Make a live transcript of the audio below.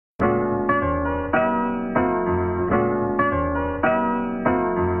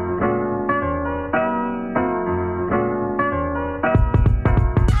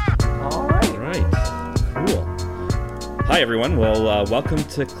Hi, everyone. Well, welcome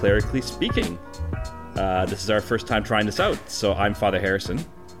to Clerically Speaking. This is our first time trying this out. So I'm Father Harrison.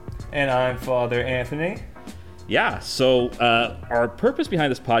 And I'm Father Anthony. Yeah, so our purpose behind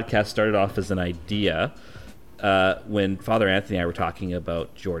this podcast started off as an idea when Father Anthony and I were talking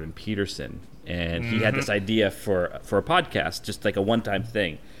about Jordan Peterson. And he had this idea for a podcast, just like a one-time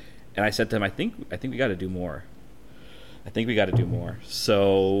thing. And I said to him, I think we got to do more.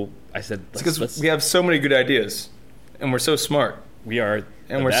 So I said, because we have so many good ideas, and we're so smart. We are,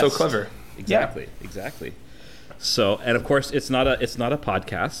 and we're so clever. Exactly. So, and of course, it's not a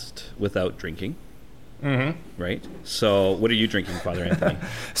podcast without drinking. Right. So, what are you drinking, Father Anthony?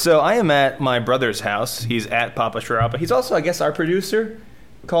 So, I am at my brother's house. He's at Papa Sharapa. He's also, I guess, our producer.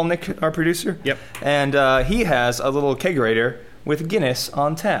 Call Nick our producer. Yep. And he has a little kegerator with Guinness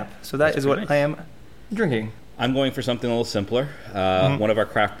on tap. So that's what nice. I am drinking. I'm going for something a little simpler. One of our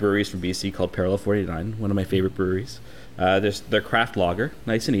craft breweries from BC called Parallel 49, one of my favorite breweries. Their craft lager,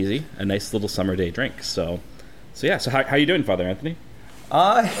 nice and easy, a nice little summer day drink. So yeah. So how are you doing, Father Anthony?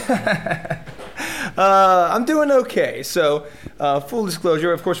 I'm doing okay. So full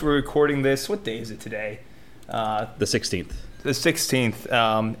disclosure, of course, we're recording this. What day is it today? The 16th. The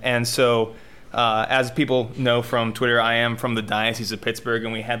 16th. And so, as people know from Twitter, I am from the Diocese of Pittsburgh,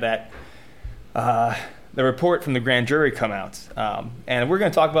 and we had that the report from the grand jury come out. And we're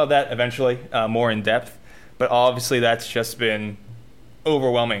going to talk about that eventually, more in depth. But obviously, that's just been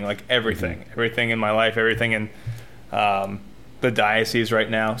overwhelming, like everything in my life, everything in the diocese right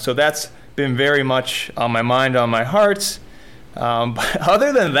now. So that's been very much on my mind, on my heart. But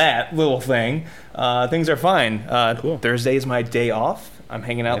other than that little thing, things are fine. Cool. Thursday is my day off. I'm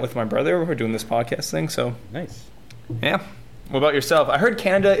hanging out with my brother. We're doing this podcast thing. So nice. Yeah. What about yourself? I heard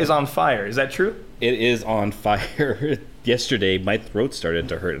Canada is on fire. Is that true? It is on fire. Yesterday, my throat started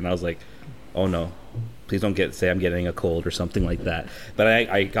to hurt, and I was like, "Oh no, please don't say I'm getting a cold or something like that." But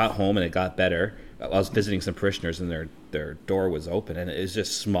I got home and it got better. I was visiting some parishioners, and their door was open, and it was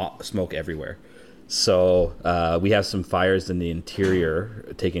just smoke everywhere. So we have some fires in the interior,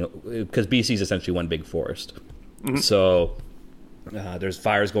 because BC is essentially one big forest. So there's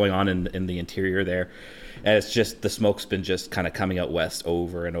fires going on in the interior there, and it's just the smoke's been just kind of coming out west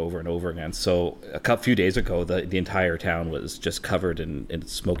over and over and over again. So a few days ago, the entire town was just covered in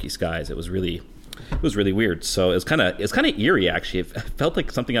smoky skies. It was really weird. So it was kind of eerie, actually. It felt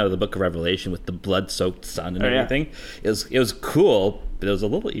like something out of the Book of Revelation with the blood-soaked sun and everything. Yeah. It was cool, but it was a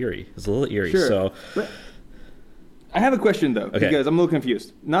little eerie. Sure. So but I have a question though, because I'm a little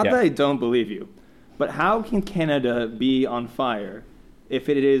confused. Not that I don't believe you, but how can Canada be on fire if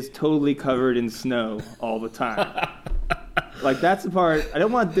it is totally covered in snow all the time? Like, that's the part. I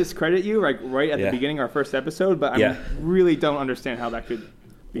don't want to discredit you, like right at the beginning of our first episode, but I really don't understand how that could.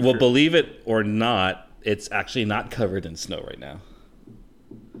 Well, believe it or not, it's actually not covered in snow right now.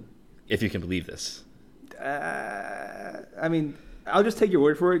 If you can believe this. I mean, I'll just take your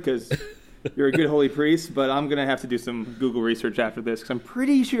word for it because you're a good holy priest, but I'm going to have to do some Google research after this because I'm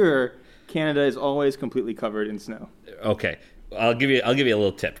pretty sure Canada is always completely covered in snow. Okay. I'll give you a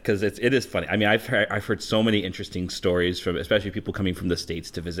little tip because it is funny. I mean, I've heard so many interesting stories from especially people coming from the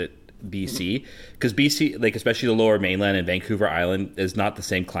States to visit BC, because BC, like especially the Lower Mainland and Vancouver Island, is not the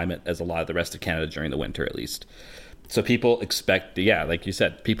same climate as a lot of the rest of Canada during the winter, at least. So people expect, like you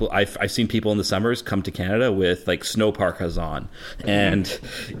said, I've seen people in the summers come to Canada with like snow parkas on, and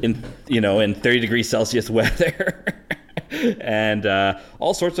in 30 degrees Celsius weather. And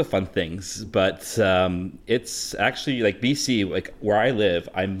all sorts of fun things, but it's actually like BC, like where I live,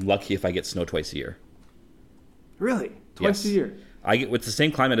 I'm lucky if I get snow twice a year. Really? Twice a year? It's the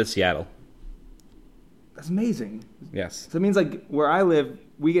same climate as Seattle. That's amazing. Yes. So it means like where I live,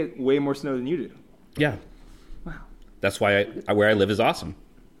 we get way more snow than you do. Yeah. Wow. That's why where I live is awesome.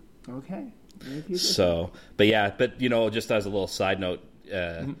 Okay. So, but just as a little side note,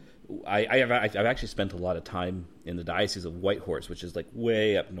 I've actually spent a lot of time in the Diocese of Whitehorse, which is like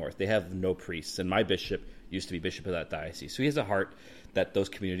way up north. They have no priests, and my bishop used to be bishop of that diocese, so he has a heart that those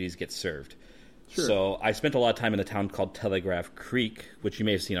communities get served. Sure. So I spent a lot of time in a town called Telegraph Creek, which you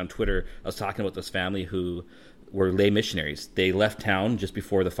may have seen on Twitter. I was talking about this family who were lay missionaries. They left town just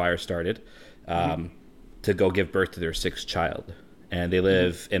before the fire started to go give birth to their sixth child, and they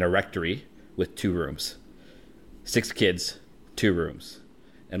live in a rectory with 2 rooms, 6 kids, 2 rooms.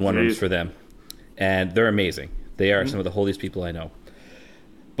 And 1 room's for them. And they're amazing. They are some of the holiest people I know.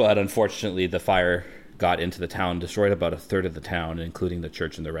 But unfortunately, the fire got into the town, destroyed about a third of the town, including the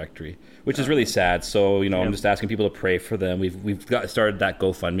church and the rectory, which is really sad. So, I'm just asking people to pray for them. We've started that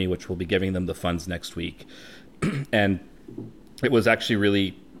GoFundMe, which we'll be giving them the funds next week. And it was actually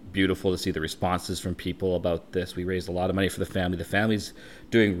really beautiful to see the responses from people about this. We raised a lot of money for the family. The family's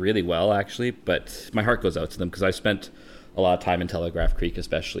doing really well, actually, but my heart goes out to them because I've spent a lot of time in Telegraph Creek,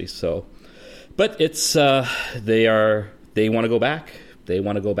 especially. So, but it's they want to go back. They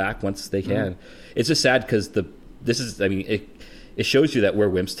want to go back once they can. It's just sad because it shows you that we're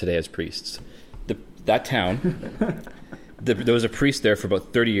wimps today as priests. That town, there was a priest there for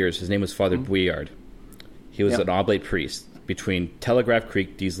about 30 years. His name was Father Bouillard. He was an oblate priest between Telegraph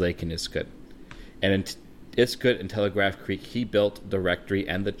Creek, Dease Lake, and Iskut. And in Iskut and Telegraph Creek, he built the rectory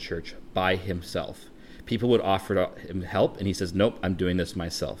and the church by himself. People would offer him help, and he says, nope, I'm doing this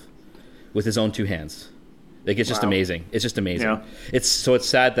myself. With his own two hands. Like, it's just amazing. It's just amazing. Yeah. It's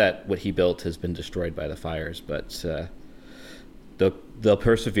sad that what he built has been destroyed by the fires, but they'll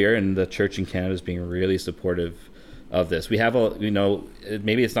persevere, and the church in Canada is being really supportive of this. We have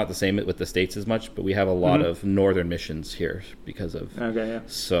maybe it's not the same with the States as much, but we have a lot of northern missions here because of. Okay.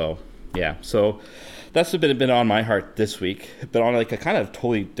 Yeah. So that's been on my heart this week. But on like a kind of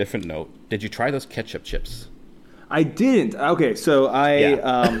totally different note, did you try those ketchup chips? I didn't. Okay, so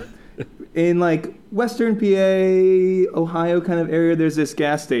in like Western PA, Ohio kind of area, there's this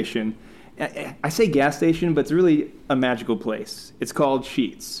gas station. I say gas station, but it's really a magical place. It's called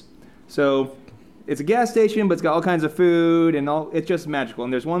Sheetz. So it's a gas station, but it's got all kinds of food and all. It's just magical.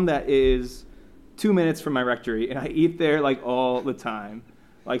 And there's one that is 2 minutes from my rectory, and I eat there like all the time.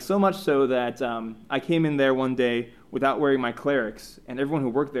 Like so much so that I came in there one day without wearing my clerics, and everyone who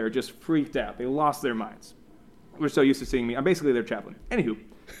worked there just freaked out. They lost their minds. We're so used to seeing me. I'm basically their chaplain. Anywho,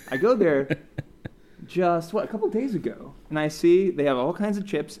 I go there just, a couple of days ago, and I see they have all kinds of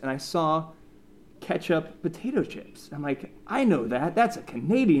chips, and I saw ketchup potato chips. I'm like, I know that. That's a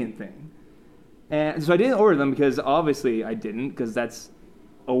Canadian thing. And so I didn't order them because obviously I didn't, because that's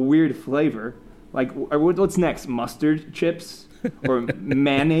a weird flavor. Like, what's next? Mustard chips or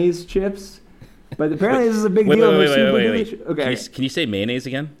mayonnaise chips? But apparently this is a big deal. Wait. Okay. Can you say mayonnaise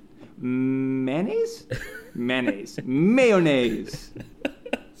again? Mayonnaise? Mayonnaise.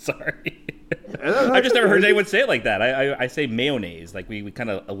 Sorry. I've just never heard anyone say it like that. I say mayonnaise. Like we kind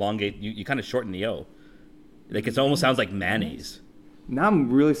of elongate. You kind of shorten the O. Like it almost sounds like mayonnaise. Now I'm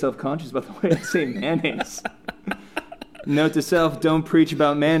really self-conscious about the way I say mayonnaise. Note to self, don't preach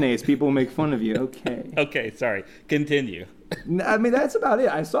about mayonnaise. People will make fun of you. Okay. Okay, sorry. Continue. I mean, that's about it.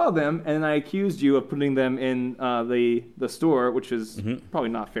 I saw them, and I accused you of putting them in the store, which is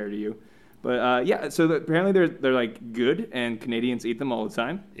probably not fair to you. But yeah, so apparently they're like good, and Canadians eat them all the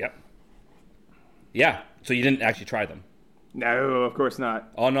time. Yep. Yeah. So you didn't actually try them? No, of course not.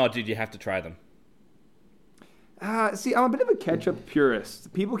 Oh no, dude, you have to try them. See, I'm a bit of a ketchup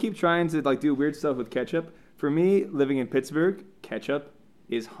purist. People keep trying to like do weird stuff with ketchup. For me, living in Pittsburgh, ketchup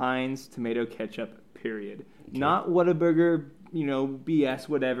is Heinz tomato ketchup, period. Okay. Not Whataburger, BS,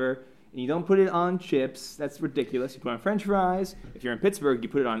 whatever. And you don't put it on chips. That's ridiculous. You put it on French fries. If you're in Pittsburgh, you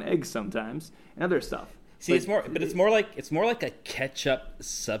put it on eggs sometimes and other stuff. See, it's more like a ketchup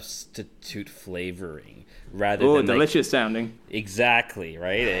substitute flavoring rather than delicious sounding. Exactly,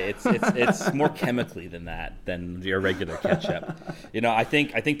 right? It's more chemically than your regular ketchup. I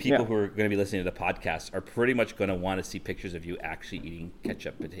think people who are going to be listening to the podcast are pretty much going to want to see pictures of you actually eating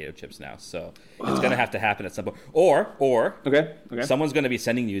ketchup potato chips now. So it's going to have to happen at some point, or okay. Someone's going to be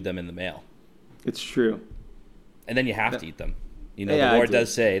sending you them in the mail. It's true, and then you have to eat them. The Lord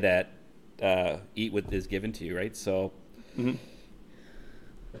does say that. Eat what is given to you, right? So,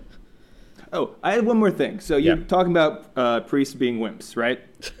 Oh, I had one more thing. So you're talking about priests being wimps, right?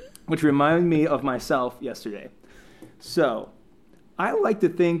 Which reminded me of myself yesterday. So I like to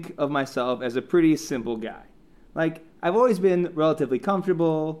think of myself as a pretty simple guy. Like, I've always been relatively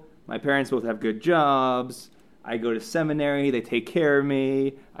comfortable. My parents both have good jobs. I go to seminary. They take care of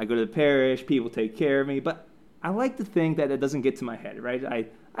me. I go to the parish. People take care of me. But I like to think that it doesn't get to my head, right?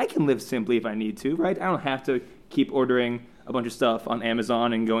 I can live simply if I need to, right? I don't have to keep ordering a bunch of stuff on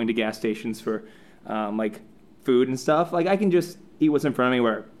Amazon and going to gas stations for like food and stuff. Like I can just eat what's in front of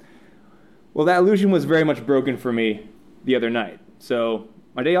me. Well, that illusion was very much broken for me the other night. So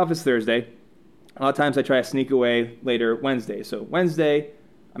my day off is Thursday. A lot of times I try to sneak away later Wednesday. So Wednesday,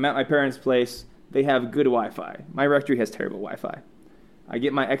 I'm at my parents' place. They have good Wi-Fi. My rectory has terrible Wi-Fi. I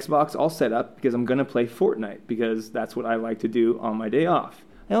get my Xbox all set up because I'm going to play Fortnite because that's what I like to do on my day off.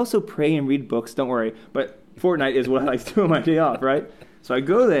 I also pray and read books, don't worry, but Fortnite is what I like to do on my day off, right? So I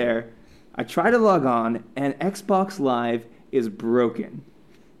go there, I try to log on, and Xbox Live is broken.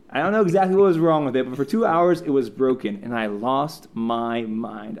 I don't know exactly what was wrong with it, but for 2 hours it was broken, and I lost my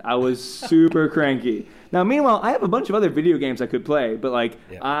mind. I was super cranky. Now, meanwhile, I have a bunch of other video games I could play, but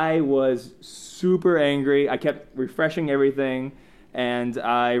I was super angry. I kept refreshing everything, And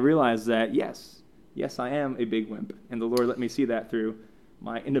I realized that, yes, I am a big wimp. And the Lord let me see that through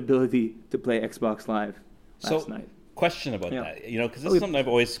my inability to play Xbox Live last night. Question about that, because this is something I've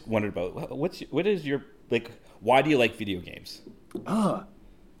always wondered about. What is your, why do you like video games?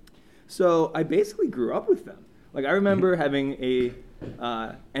 So I basically grew up with them. Like, I remember having a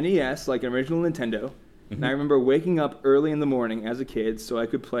NES, like an original Nintendo, and I remember waking up early in the morning as a kid so I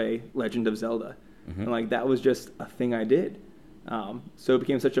could play Legend of Zelda. And, that was just a thing I did. So it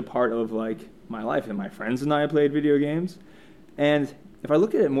became such a part of, my life. And my friends and I played video games. And if I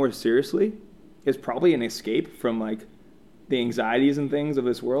look at it more seriously, it's probably an escape from, the anxieties and things of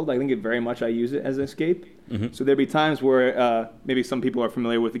this world. I think I use it as an escape. So there'd be times where maybe some people are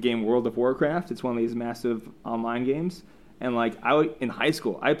familiar with the game World of Warcraft. It's one of these massive online games. And in high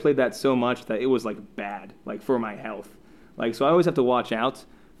school, I played that so much that it was bad, for my health. So I always have to watch out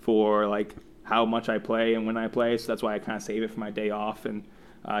for how much I play and when I play. So that's why I kind of save it for my day off and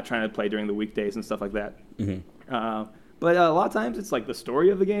trying to play during the weekdays and stuff like that. But a lot of times it's the story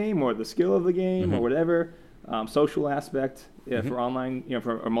of the game or the skill of the game or whatever. Social aspect for online,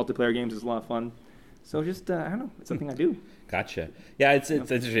 for multiplayer games is a lot of fun. So just, I don't know, it's something I do. Gotcha. Yeah, it's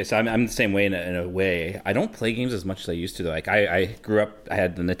interesting. So I'm the same way in a way. I don't play games as much as I used to, though. I grew up, I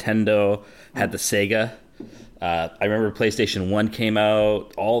had the Nintendo, had the Sega. I remember PlayStation 1 came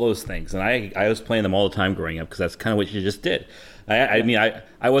out, all those things. And I was playing them all the time growing up because that's kind of what you just did. I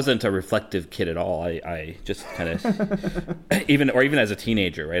wasn't a reflective kid at all. I just kind of, even as a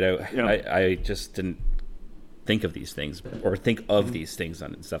teenager, right? I just didn't think of these things or think of these things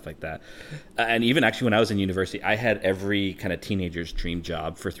and stuff like that. And even actually when I was in university, I had every kind of teenager's dream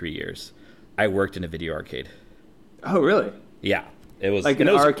job for 3 years. I worked in a video arcade. Oh, really? Yeah. It was an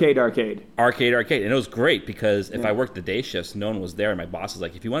arcade. Arcade. And it was great because if I worked the day shifts, no one was there. And my boss was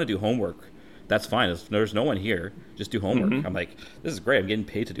like, if you want to do homework, that's fine. There's no one here. Just do homework. I'm like, this is great. I'm getting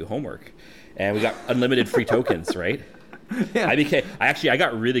paid to do homework. And we got unlimited free tokens, right? Yeah. I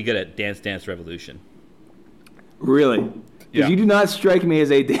got really good at Dance Dance Revolution. Really? Because you do not strike me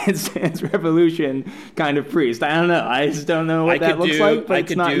as a Dance Dance Revolution kind of priest. I don't know. I just don't know what that looks like, but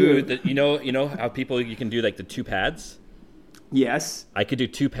it's not you. You know how you can do the 2 pads? Yes. I could do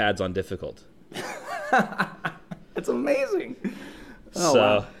 2 pads on difficult. That's amazing. Oh,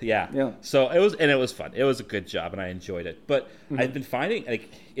 wow. Yeah. So it was fun. It was a good job, and I enjoyed it. But I've been finding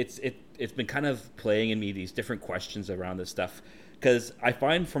it's been kind of playing in me these different questions around this stuff. Because I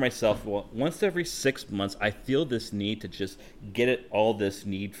find for myself, once every 6 months, I feel this need to just get all this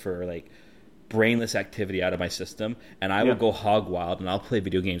need for brainless activity out of my system, and I will go hog wild, and I'll play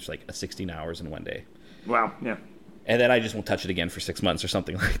video games for 16 hours in one day. Wow, yeah. And then I just won't touch it again for 6 months or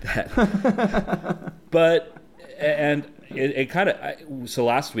something like that. But, and it kind of, so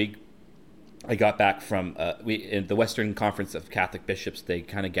last week, I got back from in the Western Conference of Catholic Bishops. They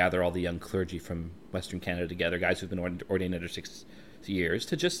kind of gather all the young clergy from Western Canada together, guys who've been ordained under 6 years,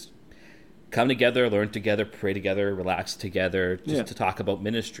 to just come together, learn together, pray together, relax together, just to talk about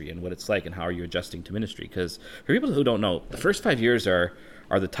ministry and what it's like and how are you adjusting to ministry. Because for people who don't know, the first 5 years are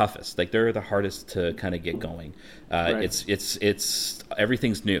the toughest. They're the hardest to kind of get going. Right. It's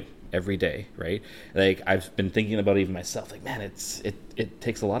everything's new every day, right? I've been thinking about it even myself. Man, it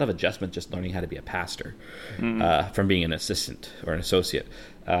takes a lot of adjustment just learning how to be a pastor from being an assistant or an associate.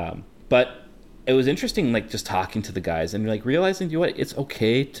 But it was interesting, just talking to the guys and realizing, it's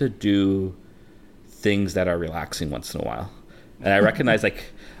okay to do things that are relaxing once in a while. And I recognize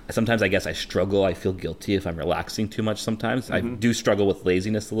sometimes I guess I struggle. I feel guilty if I'm relaxing too much sometimes. I do struggle with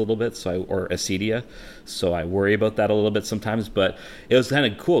laziness a little bit, or acedia. So I worry about that a little bit sometimes. But it was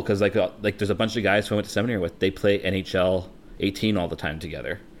kind of cool because there's a bunch of guys who I went to seminary with. They play NHL 18 all the time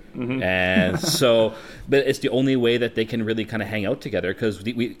together. And so, but it's the only way that they can really kind of hang out together because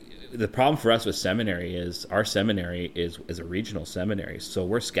the problem for us with seminary is our seminary is a regional seminary. So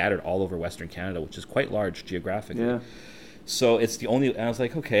we're scattered all over Western Canada, which is quite large geographically. Yeah. So it's the only, and I was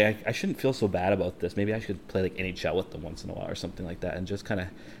like, okay, I shouldn't feel so bad about this. Maybe I should play NHL with them once in a while or something like that and just kind of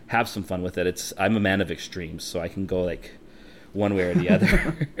have some fun with it. I'm a man of extremes, so I can go one way or the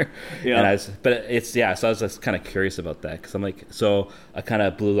other. Yeah. So I was just kind of curious about that because I'm so I kind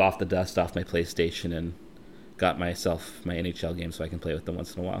of blew off the dust off my PlayStation and got myself my NHL game so I can play with them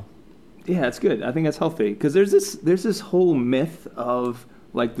once in a while. Yeah, it's good. I think that's healthy because there's this whole myth of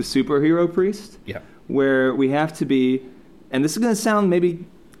the superhero priest. Yeah. Where we have to be. And this is going to sound maybe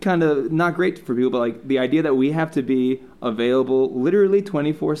kind of not great for people, but the idea that we have to be available literally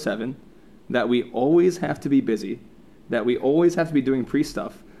 24/7, that we always have to be busy, that we always have to be doing priest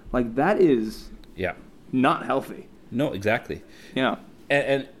stuff, that is not healthy. No, exactly. Yeah.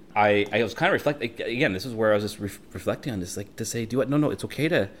 And I was kind of reflecting again. This is where I was just reflecting on this, like to say, do it. No, it's okay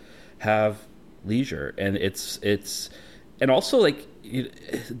to have leisure, and it's and also like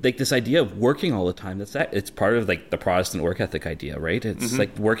this idea of working all the time. It's part of like the Protestant work ethic idea, right? It's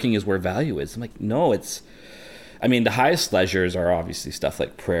like working is where value is. I'm like, no, I mean, the highest leisures are obviously stuff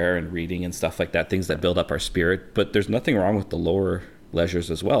like prayer and reading and stuff like that, things that build up our spirit. But there's nothing wrong with the lower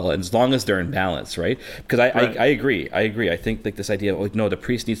leisures as well, and as long as they're in balance, right? Because I agree. I think like this idea of, like, no, the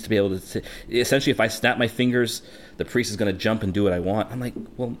priest needs to be able to essentially, if I snap my fingers, the priest is going to jump and do what I want. I'm like,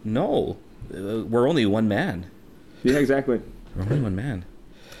 well, no, we're only one man. Yeah, exactly. We're only one man.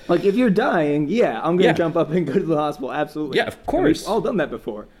 Like, if you're dying, I'm going to jump up and go to the hospital. Absolutely. Yeah, of course. We've all done that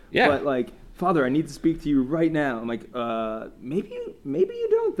before. Yeah. But like, Father, I need to speak to you right now. I'm like, maybe you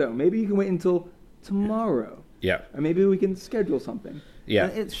don't though. Maybe you can wait until tomorrow. Yeah. Or maybe we can schedule something. Yeah.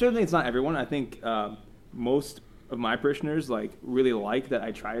 And certainly it's not everyone. I think most of my parishioners like really like that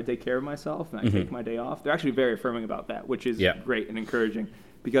I try to take care of myself and I take my day off. They're actually very affirming about that, which is great and encouraging,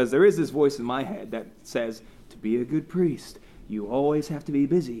 because there is this voice in my head that says, to be a good priest, you always have to be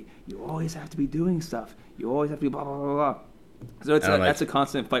busy. You always have to be doing stuff. You always have to be blah, blah, blah, blah. So that's a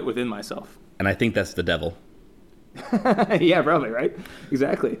constant fight within myself. And I think that's the devil. Yeah, probably, right?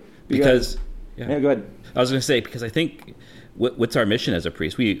 Exactly. Because yeah, go ahead. I was going to say, because I think what's our mission as a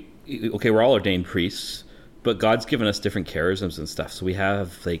priest? We're all ordained priests, but God's given us different charisms and stuff. So we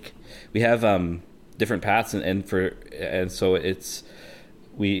have different paths, and so it's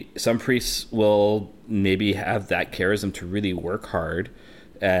some priests will maybe have that charism to really work hard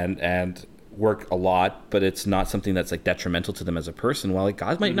and work a lot, but it's not something that's like detrimental to them as a person. While like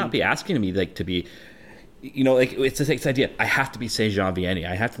God might not be asking me like to be, like it's this idea, I have to be Saint Jean Vianney.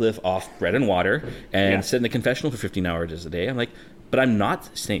 I have to live off bread and water and sit in the confessional for 15 hours a day. I'm like, but I'm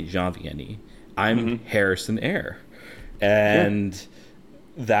not Saint Jean Vianney. I'm Harrison Eyre. And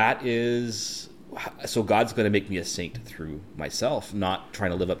that is, so God's going to make me a saint through myself, not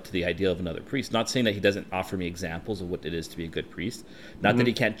trying to live up to the ideal of another priest. Not saying that he doesn't offer me examples of what it is to be a good priest. Not that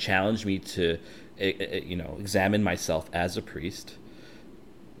he can't challenge me to, examine myself as a priest.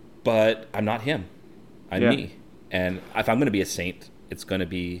 But I'm not him. I'm me. And if I'm going to be a saint, it's going to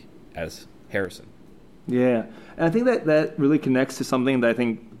be as Harrison. Yeah. And I think that really connects to something that I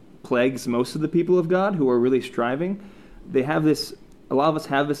think plagues most of the people of God who are really striving. A lot of us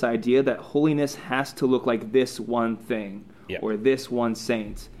have this idea that holiness has to look like this one thing or this one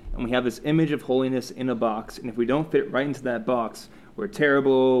saint. And we have this image of holiness in a box. And if we don't fit right into that box, we're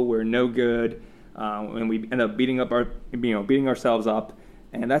terrible, we're no good, and we end up beating ourselves up.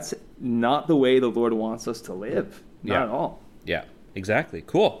 And that's not the way the Lord wants us to live. Not at all. Yeah, exactly.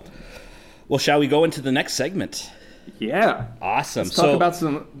 Cool. Well, shall we go into the next segment? Yeah. Awesome. Let's talk about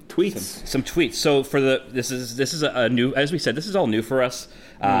some tweets. Some tweets. So this is a new, as we said, this is all new for us.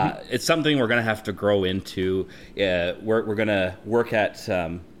 It's something we're going to have to grow into. We're going to work at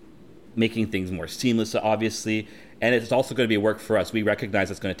making things more seamless, obviously. And it's also going to be work for us. We recognize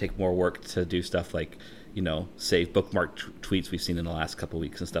it's going to take more work to do stuff like, save bookmark tweets we've seen in the last couple of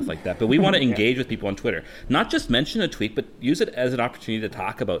weeks and stuff like that. But we want to engage with people on Twitter. Not just mention a tweet, but use it as an opportunity to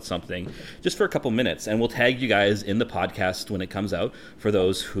talk about something just for a couple minutes. And we'll tag you guys in the podcast when it comes out for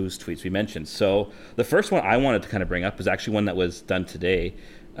those whose tweets we mentioned. So the first one I wanted to kind of bring up is actually one that was done today.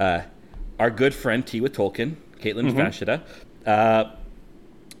 Our good friend Tea with Tolkien, Caitlin Vashida,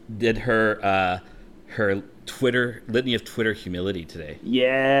 did her Twitter litany of Twitter humility today.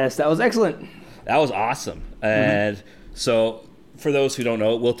 Yes, that was excellent. That was awesome. And so for those who don't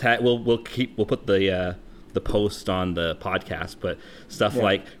know, we'll put the post on the podcast, but stuff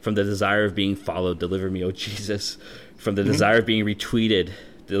like, from the desire of being followed, deliver me, O Jesus. From the desire of being retweeted,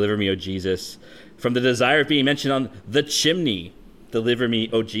 deliver me, O Jesus. From the desire of being mentioned on the chimney, deliver me,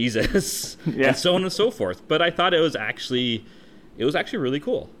 O Jesus. And so on and so forth. But I thought it was actually really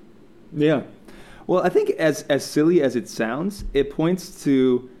cool. Yeah. Well, I think as silly as it sounds, it points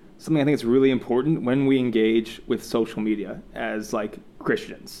to something I think is really important when we engage with social media as like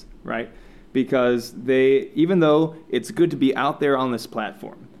Christians, right? Because even though it's good to be out there on this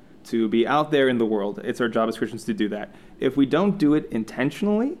platform, to be out there in the world, it's our job as Christians to do that. If we don't do it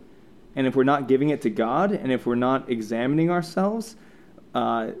intentionally, and if we're not giving it to God, and if we're not examining ourselves,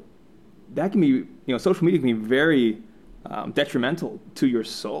 that can be, social media can be very detrimental to your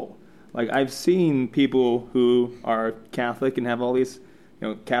soul. Like, I've seen people who are Catholic and have all these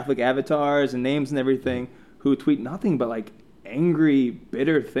Catholic avatars and names and everything, who tweet nothing but like angry,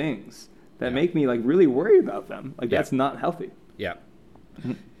 bitter things that make me like really worry about them. Like that's not healthy. Yeah.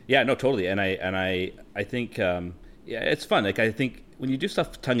 Yeah, no, totally. And I think, it's fun. Like, I think when you do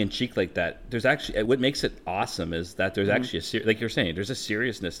stuff tongue in cheek like that, there's actually what makes it awesome is that there's actually like you're saying, there's a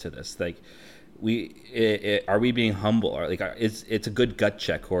seriousness to this. Like, are we being humble, or like it's a good gut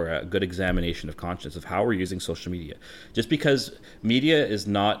check or a good examination of conscience of how we're using social media. Just because media is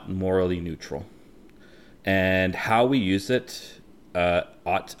not morally neutral, and how we use it.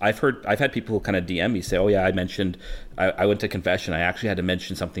 I've had people kind of DM me say, "Oh yeah, I went to confession. I actually had to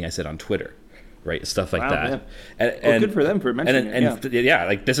mention something I said on Twitter." Right, stuff like that. Yeah. And good for them for mentioning it. Yeah,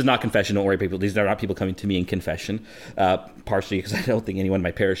 like this is not confession. Don't worry, people. These are not people coming to me in confession. Partially because I don't think anyone in my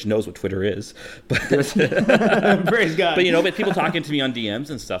parish knows what Twitter is. But praise God. But but people talking to me on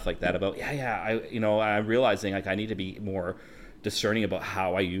DMs and stuff like that about I'm realizing like I need to be more discerning about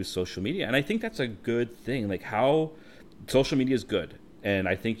how I use social media, and I think that's a good thing. Like how social media is good. And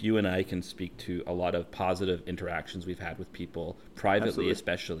I think you and I can speak to a lot of positive interactions we've had with people privately, Absolutely.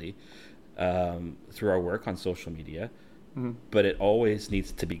 Especially. Through our work on social media, but it always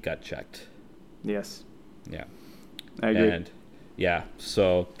needs to be gut checked. Yes. Yeah. I agree. And yeah,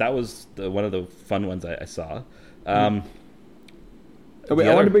 so that was one of the fun ones I saw. I want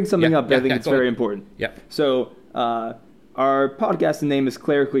to bring something up that I think it's very important. Yeah. So our podcast name is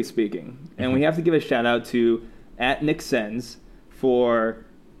Clerically Speaking, and we have to give a shout out to @NickSens for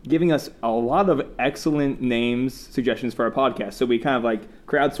giving us a lot of excellent names suggestions for our podcast. So we kind of like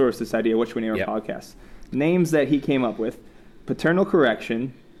crowdsourced this idea, what should we name our podcast? Names that he came up with: Paternal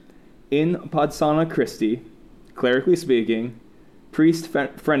Correction, In Podsana Christi, Clerically Speaking, Priest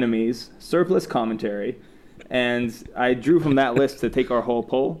Frenemies, Surplus Commentary, and I drew from that list to take our whole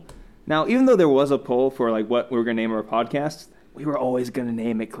poll. Now, even though there was a poll for like what we were going to name our podcast, we were always going to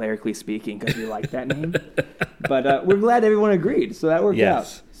name it Clerically Speaking because we like that name. But we're glad everyone agreed, so that worked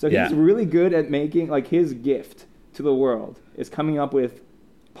out. So he's really good at making, like, his gift to the world is coming up with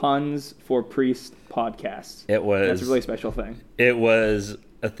puns for priest podcasts. That's a really special thing. It was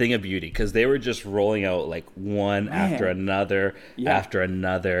a thing of beauty because they were just rolling out like one after another after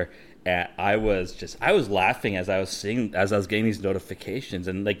another. And I was laughing as I was getting these notifications,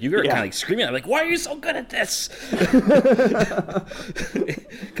 and like you were kind of like screaming. I'm like, "Why are you so good at this?"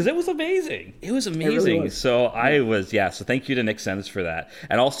 Because it was amazing. It was amazing. It really was. So I was So thank you to Nick Sens for that,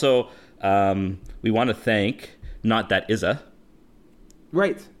 and also we want to thank Not That Isa.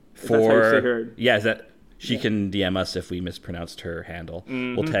 Right. For that's how you say her. Yeah, is that. She can DM us if we mispronounced her handle.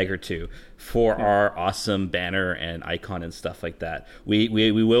 We'll tag her too for our awesome banner and icon and stuff like that. We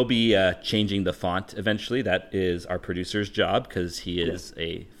will be changing the font eventually. That is our producer's job because he is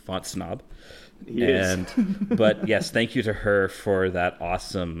a font snob. He is. But yes, thank you to her for that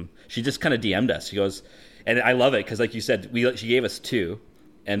awesome. She just kind of DM'd us. She goes, and I love it because like you said, she gave us two,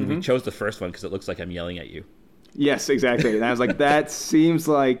 and we chose the first one because it looks like I'm yelling at you. Yes, exactly. And I was like, that seems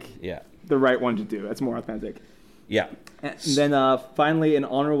like. Yeah. The right one to do. That's more authentic. Yeah. And then finally, an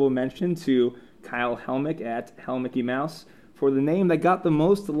honorable mention to Kyle Helmick at Helmicky Mouse for the name that got the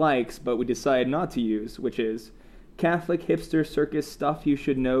most likes, but we decided not to use, which is Catholic Hipster Circus Stuff You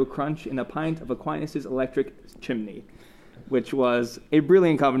Should Know Crunch in a Pint of Aquinas' Electric Chimney, which was a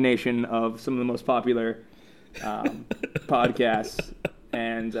brilliant combination of some of the most popular podcasts.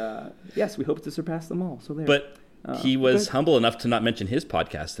 And yes, we hope to surpass them all. So there. But he was humble enough to not mention his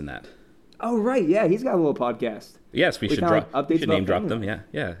podcast in that. Oh right, yeah, he's got a little podcast. Yes, we should name drop them. Yeah.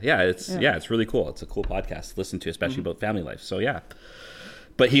 It's really cool. It's a cool podcast to listen to, especially about family life. So yeah,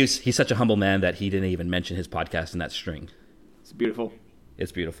 but he's such a humble man that he didn't even mention his podcast in that string. It's beautiful.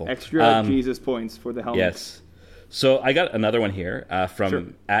 It's beautiful. Extra Jesus points for the helmet. Yes. So I got another one here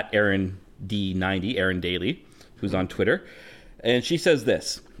from Aaron D90, Aaron Daly, who's on Twitter, and she says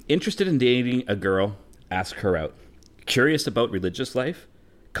this: interested in dating a girl, ask her out. Curious about religious life?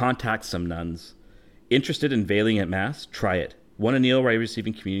 Contact some nuns. Interested in veiling at Mass? Try it. Want to kneel while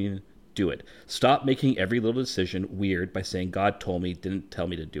receiving communion? Do it. Stop making every little decision weird by saying God told me, didn't tell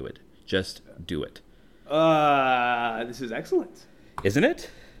me to do it. Just do it. This is excellent. Isn't it?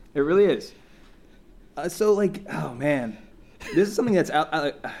 It really is. So like, oh man, this is something that's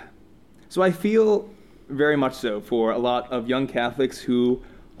out. So I feel very much so for a lot of young Catholics who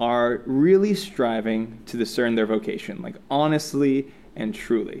are really striving to discern their vocation, like honestly and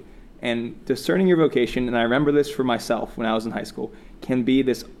truly. And discerning your vocation, and I remember this for myself when I was in high school, can be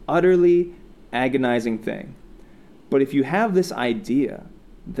this utterly agonizing thing. But if you have this idea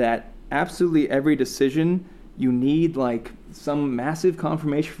that absolutely every decision you need like some massive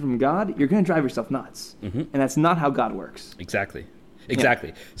confirmation from God, you're going to drive yourself nuts. And that's not how God works. Exactly.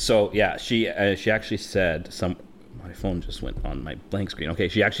 Yeah. So yeah, she actually said My phone just went on my blank screen. Okay,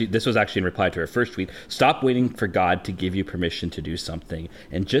 this was actually in reply to her first tweet. Stop waiting for God to give you permission to do something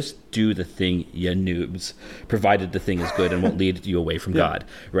and just do the thing, you noobs, provided the thing is good and won't lead you away from God,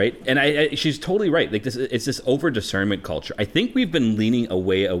 right? And she's totally right. Like it's this over discernment culture. I think we've been leaning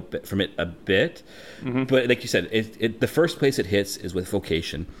away from it a bit, but like you said, the first place it hits is with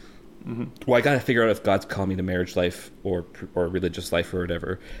vocation. Well, I got to figure out if God's calling me to marriage life or religious life or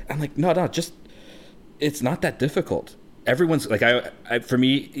whatever. I'm like, no, just. It's not that difficult. Everyone's like, for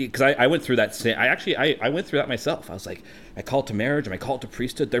me, because I went through that. I went through that myself. I was like, I called to marriage and I called to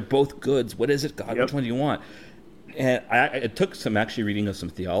priesthood. They're both goods. What is it, God? Which one do you want? And it took some actually reading of some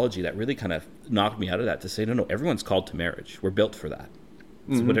theology that really kind of knocked me out of that to say, no, everyone's called to marriage. We're built for that.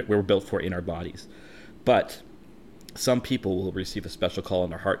 It's what we're built for in our bodies. But some people will receive a special call in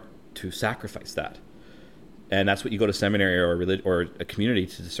their heart to sacrifice that. And that's what you go to seminary or a community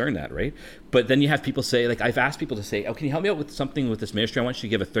to discern that, right? But then you have people say, like, I've asked people to say, oh, can you help me out with something with this ministry? I want you to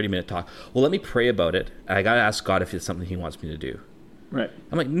give a 30-minute talk. Well, let me pray about it. I got to ask God if it's something he wants me to do. Right.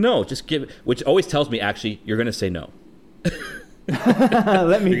 I'm like, no, just give it, which always tells me, actually, you're going to say no.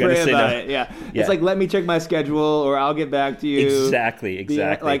 Let me pray about it. Yeah. It's like, let me check my schedule or I'll get back to you. Exactly.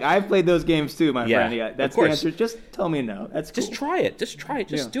 Like, I've played those games too, my friend. Yeah, that's the answer. Just tell me no. That's cool. Just try it.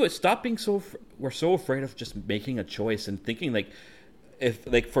 Just do it. Stop being we're so afraid of just making a choice and thinking like, if,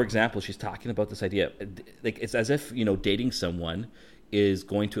 like, for example, she's talking about this idea, like, it's as if, dating someone is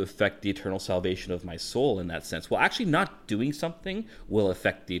going to affect the eternal salvation of my soul in that sense. Well, actually not doing something will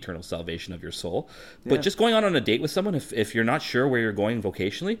affect the eternal salvation of your soul. But just going on a date with someone, if you're not sure where you're going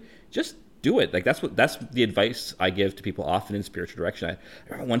vocationally, just do it. Like, that's the advice I give to people often in spiritual direction. I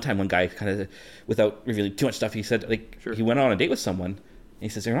remember one time, one guy kind of, without revealing too much stuff, he said, he went on a date with someone and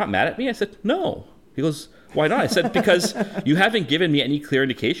he says, "You're not mad at me?" I said, "No." He goes, "Why not?" I said, "Because you haven't given me any clear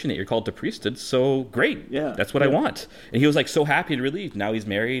indication that you're called to priesthood, so great. Yeah. That's what I want." And he was like so happy and relieved. Now he's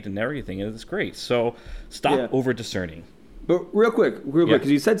married and everything, and it's great. So stop over discerning. But real quick,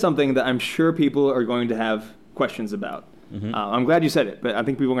 because you said something that I'm sure people are going to have questions about. I'm glad you said it, but I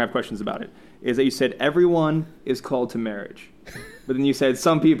think people are going to have questions about it. Is that you said everyone is called to marriage, but then you said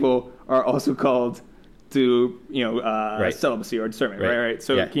some people are also called to celibacy or discernment, right?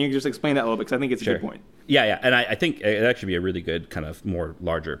 So can you just explain that a little bit? Because I think it's a good point. Yeah, and I think it'd actually be a really good kind of more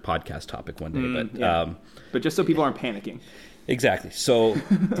larger podcast topic one day. But just so people aren't panicking. Exactly. So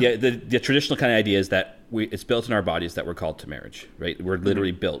the traditional kind of idea is that it's built in our bodies that we're called to marriage, right? We're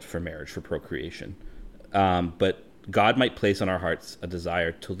literally built for marriage, for procreation. But God might place on our hearts a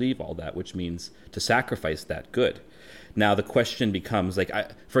desire to leave all that, which means to sacrifice that good. Now, the question becomes, like,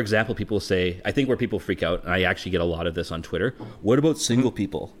 for example, people say, I think where people freak out, and I actually get a lot of this on Twitter, what about single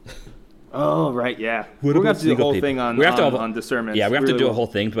people? Oh, right, yeah. We're going to have to do a whole thing on discernment. Yeah, we have to do a whole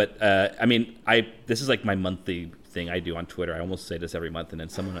thing. But, this is like my monthly thing I do on Twitter. I almost say this every month, and then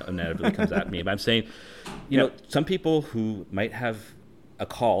someone inevitably comes at me. But I'm saying, some people who might have a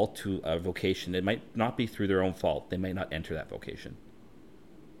call to a vocation, it might not be through their own fault. They might not enter that vocation.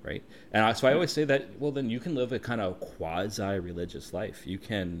 Right, and so I always say that. Well, then you can live a kind of quasi-religious life. You're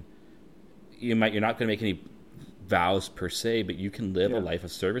not going to make any vows per se, but you can live a life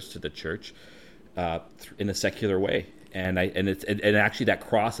of service to the church in a secular way. And actually, that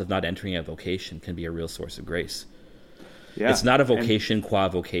cross of not entering a vocation can be a real source of grace. Yeah, it's not a vocation qua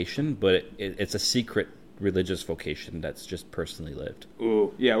vocation, but it's a secret religious vocation that's just personally lived.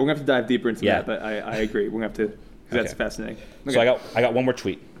 Ooh, yeah, we're gonna have to dive deeper into that, but I agree. We're gonna have to. That's fascinating. Okay. So I got one more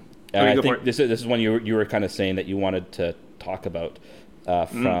tweet. I think this is one you were kind of saying that you wanted to talk about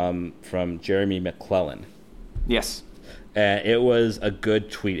from Jeremy McClellan. Yes. It was a good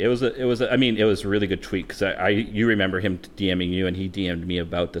tweet. It was a really good tweet because you remember him DMing you and he DM'd me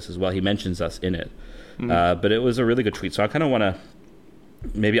about this as well. He mentions us in it, but it was a really good tweet. So I kind of want to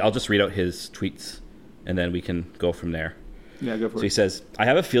maybe I'll just read out his tweets and then we can go from there. Yeah, go for it. So he says, I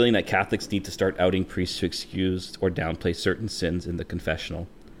have a feeling that Catholics need to start outing priests who excuse or downplay certain sins in the confessional.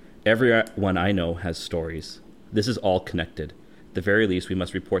 Everyone I know has stories. This is all connected. At the very least, we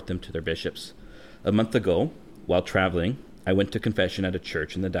must report them to their bishops. A month ago, while traveling, I went to confession at a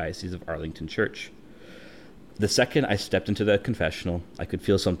church in the Diocese of Arlington Church. The second I stepped into the confessional, I could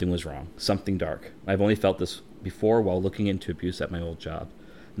feel something was wrong, something dark. I've only felt this before while looking into abuse at my old job.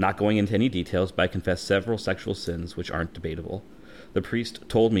 Not going into any details, but I confessed several sexual sins which aren't debatable. The priest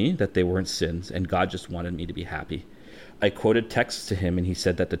told me that they weren't sins, and God just wanted me to be happy. I quoted texts to him, and he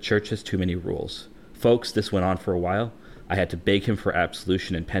said that the church has too many rules. Folks, this went on for a while. I had to beg him for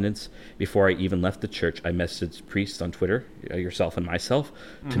absolution and penance. Before I even left the church, I messaged priests on Twitter, yourself and myself,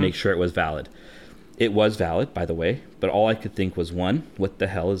 to make sure it was valid. It was valid, by the way, but all I could think was, one, what the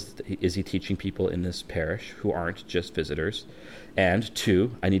hell is he teaching people in this parish who aren't just visitors? And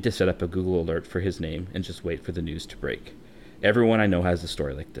two, I need to set up a Google alert for his name and just wait for the news to break. Everyone I know has a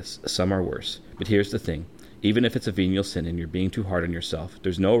story like this. Some are worse. But here's the thing. Even if it's a venial sin and you're being too hard on yourself,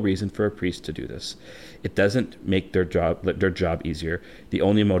 there's no reason for a priest to do this. It doesn't make their job easier. The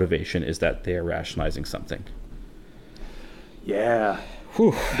only motivation is that they are rationalizing something. Yeah.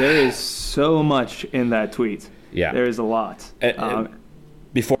 Whew. There is so much in that tweet. Yeah. There is a lot.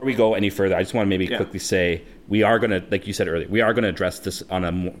 Before we go any further, I just want to maybe quickly say, we are going to, like you said earlier, we are going to address this on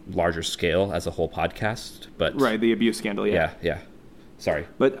a larger scale as a whole podcast. But right, the abuse scandal, yeah. Yeah. Sorry.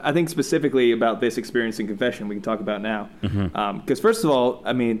 But I think specifically about this experience in confession, we can talk about now. Because first of all,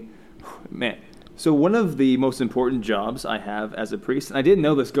 I mean, man, so one of the most important jobs I have as a priest, and I didn't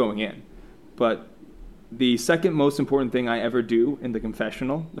know this going in, but the second most important thing I ever do in the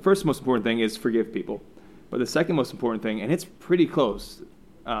confessional, the first most important thing is forgive people. But the second most important thing, and it's pretty close,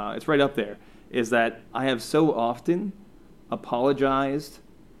 it's right up there, is that I have so often apologized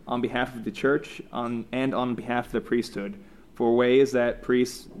on behalf of the church and on behalf of the priesthood for ways that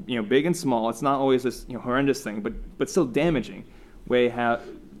priests, big and small, it's not always this horrendous thing, but still damaging, they have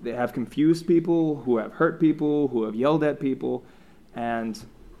confused people, who have hurt people, who have yelled at people, and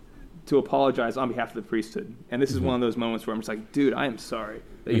to apologize on behalf of the priesthood. And this is one of those moments where I'm just like, dude, I am sorry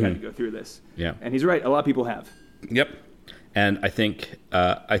that you had to go through this. Yeah. And he's right. A lot of people have. Yep. And I think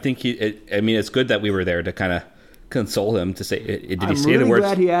it's good that we were there to kind of console him, to say, did he say the words? I'm really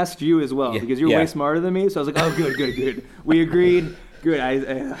glad he asked you as well, because you're way smarter than me. So I was like, oh, good. We agreed. Good.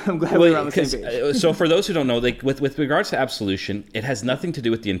 I'm glad we were on the same page. So for those who don't know, like with regards to absolution, it has nothing to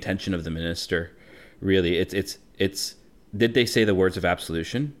do with the intention of the minister, really. It's did they say the words of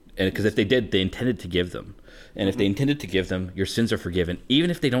absolution? And because if they did, they intended to give them. And if they intended to give them, your sins are forgiven, even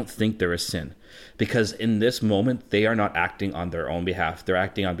if they don't think they're a sin. Because in this moment, they are not acting on their own behalf. They're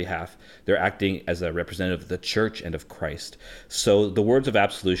acting as a representative of the church and of Christ. So the words of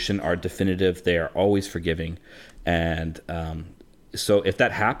absolution are definitive. They are always forgiving. And so if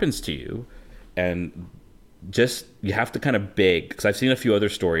that happens to you, and you have to kind of beg, because I've seen a few other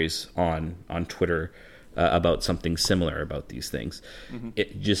stories on Twitter about something similar about these things. You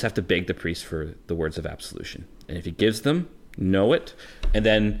just have to beg the priest for the words of absolution. And if he gives them, know it, and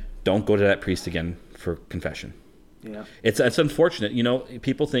then don't go to that priest again for confession. Yeah. It's unfortunate.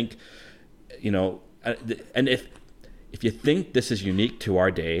 People think, and if you think this is unique to our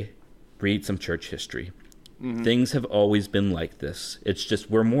day, read some church history. Things have always been like this. It's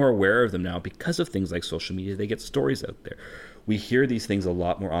just we're more aware of them now because of things like social media. They get stories out there. We hear these things a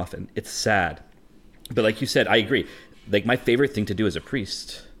lot more often. It's sad. But like you said, I agree. Like, my favorite thing to do as a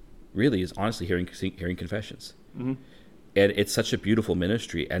priest really is honestly hearing confessions. And it's such a beautiful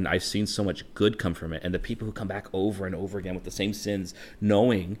ministry, and I've seen so much good come from it. And the people who come back over and over again with the same sins,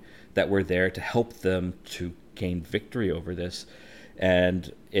 knowing that we're there to help them to gain victory over this.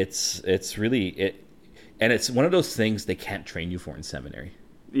 And it's really and it's one of those things they can't train you for in seminary.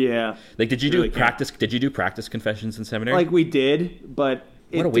 Yeah. Like, did you do practice confessions in seminary? Like, we did, but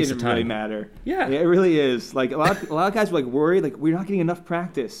it didn't really matter. Yeah, it really is. Like, a lot of guys were like worried, like, we're not getting enough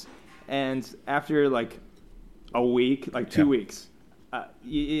practice. And after like a week, like 2 weeks,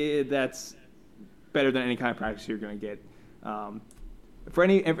 that's better than any kind of practice you're going to get. For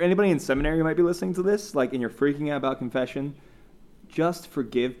anybody in seminary who might be listening to this, like, and you're freaking out about confession, just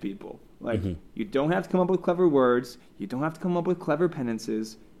forgive people. Like, you don't have to come up with clever words. You don't have to come up with clever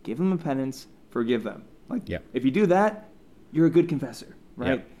penances. Give them a penance. Forgive them. Like, if you do that, you're a good confessor,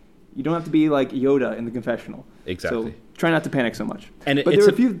 right? Yeah. You don't have to be like Yoda in the confessional. Exactly. So try not to panic so much. But there are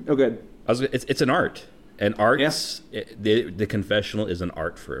a few. Oh, good. It's an art. And arts, the confessional is an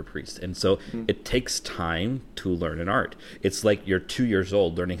art for a priest. And so it takes time to learn an art. It's like you're 2 years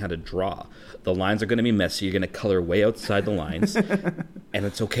old learning how to draw. The lines are going to be messy. You're going to color way outside the lines. And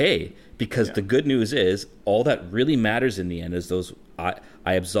it's okay, because the good news is all that really matters in the end is those, I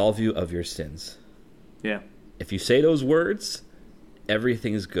absolve you of your sins. Yeah. If you say those words,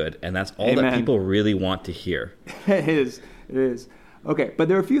 everything is good. And that's all that people really want to hear. It is. Okay, but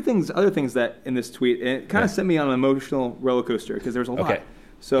there are a few other things that in this tweet, and it kind of sent me on an emotional roller coaster, because there's a lot. Okay.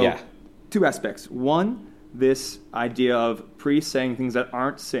 So, two aspects. One, this idea of priests saying things that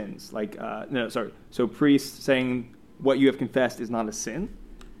aren't sins. So priests saying what you have confessed is not a sin,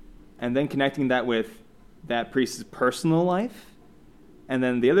 and then connecting that with that priest's personal life. And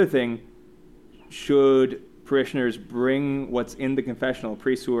then the other thing, should parishioners bring what's in the confessional,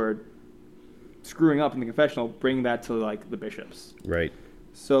 priests who are screwing up in the confessional, bring that to like the bishops. Right.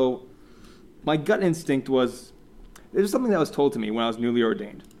 So my gut instinct was, there's something that was told to me when I was newly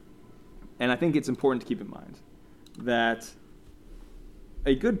ordained. And I think it's important to keep in mind that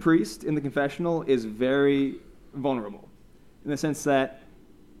a good priest in the confessional is very vulnerable in the sense that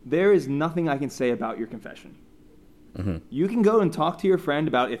there is nothing I can say about your confession. Mm-hmm. You can go and talk to your friend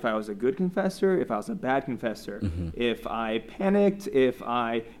about if I was a good confessor, if I was a bad confessor, Mm-hmm. if I panicked, if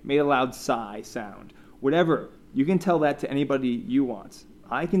I made a loud sigh sound, whatever. You can tell that to anybody you want.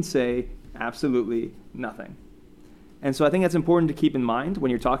 I can say absolutely nothing. And so I think that's important to keep in mind when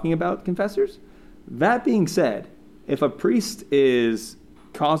you're talking about confessors. That being said, if a priest is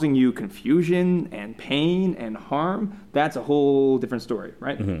causing you confusion and pain and harm, that's a whole different story,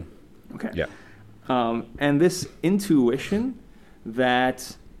 right? Mm-hmm. Okay. Yeah. And this intuition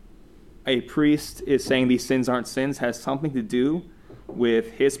that a priest is saying these sins aren't sins has something to do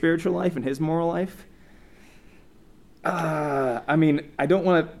with his spiritual life and his moral life. I mean, I don't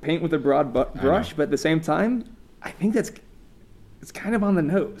want to paint with a broad brush, but at the same time, I think it's kind of on the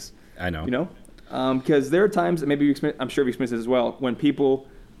nose. I know. You know? Because there are times that maybe I'm sure you've experienced this as well, when people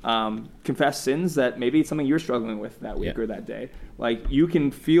confess sins that maybe it's something you're struggling with that week or that day. Like, you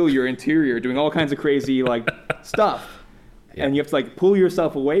can feel your interior doing all kinds of crazy, like, stuff. Yeah. And you have to, like, pull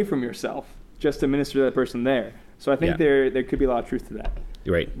yourself away from yourself just to minister to that person there. So I think there could be a lot of truth to that.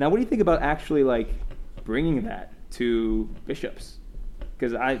 You're right. Now, what do you think about actually, like, bringing that to bishops?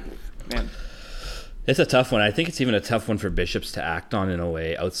 Because it's a tough one. I think it's even a tough one for bishops to act on in a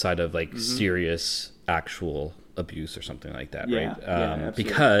way outside of like serious actual abuse or something like that, right?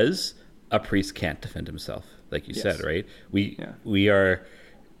 Because a priest can't defend himself, like you said, right? We are,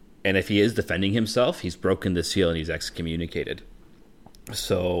 and if he is defending himself, he's broken the seal and he's excommunicated.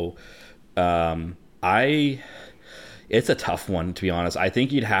 So, it's a tough one, to be honest. I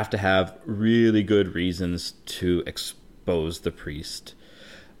think you'd have to have really good reasons to expose the priest.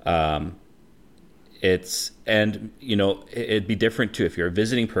 It'd be different too if you're a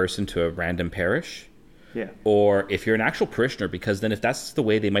visiting person to a random parish, or if you're an actual parishioner, because then if that's the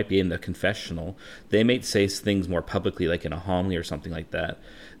way they might be in the confessional, they might say things more publicly, like in a homily or something like that,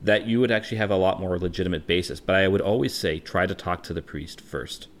 that you would actually have a lot more legitimate basis. But I would always say, try to talk to the priest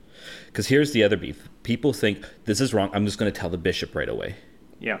first. Because here's the other beef. People think, this is wrong, I'm just going to tell the bishop right away.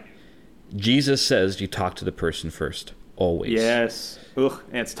 Yeah. Jesus says you talk to the person first, always. Yes. Ugh,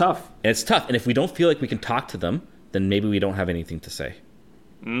 and it's tough. And it's tough. And if we don't feel like we can talk to them, then maybe we don't have anything to say.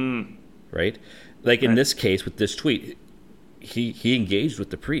 Right? Like in this case, with this tweet, he engaged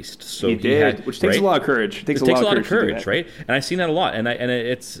with the priest. So he did, which takes a lot of courage. It takes a lot of courage, right? And I've seen that a lot. And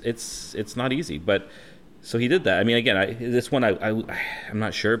it's not easy. But so he did that. I mean, again, this one, I'm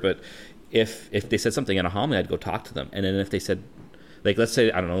not sure, but if they said something in a homily, I'd go talk to them. And then if they said, like, let's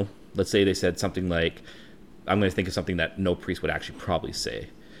say they said something like, I'm going to think of something that no priest would actually probably say.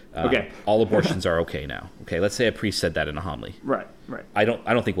 All abortions are okay now. Okay, let's say a priest said that in a homily. Right. I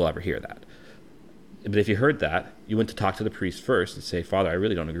don't think we'll ever hear that. But if you heard that, you went to talk to the priest first and say, Father, I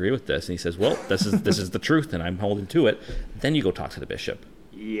really don't agree with this. And he says, well, this is the truth, and I'm holding to it. Then you go talk to the bishop.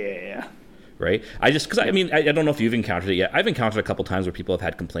 Yeah. Right? I don't know if you've encountered it yet. I've encountered a couple times where people have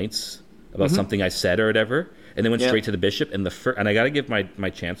had complaints about something I said or whatever, and they went straight to the bishop. And and I got to give my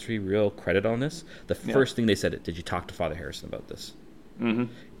chancery real credit on this. The first thing they said, did you talk to Father Harrison about this? Mm-hmm.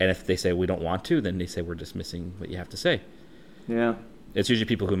 And if they say we don't want to, then they say we're dismissing what you have to say. Yeah. It's usually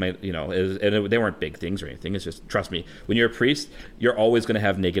people who might, and they weren't big things or anything. It's just, trust me, when you're a priest, you're always going to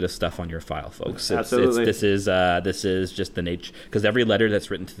have negative stuff on your file, folks. Absolutely. This is just the nature, because every letter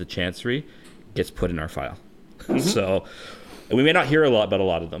that's written to the chancery gets put in our file. Mm-hmm. So, and we may not hear a lot about a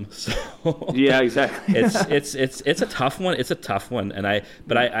lot of them. So yeah, exactly. it's a tough one. It's a tough one, and I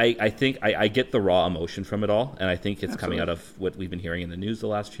think I get the raw emotion from it all, and I think it's coming out of what we've been hearing in the news the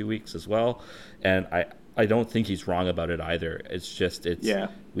last few weeks as well, and I don't think he's wrong about it either.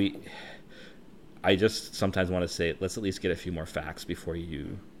 I just sometimes want to say, let's at least get a few more facts before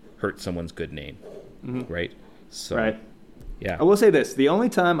you hurt someone's good name, right? So, right. Yeah. I will say this: the only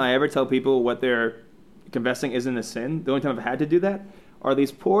time I ever tell people what they're confessing isn't a sin, the only time I've had to do that, are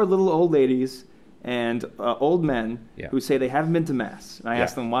these poor little old ladies and old men who say they haven't been to Mass. And I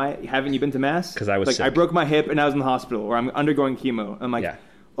ask them, why haven't you been to Mass? Because I was sick. I broke my hip and I was in the hospital, or I'm undergoing chemo. I'm like,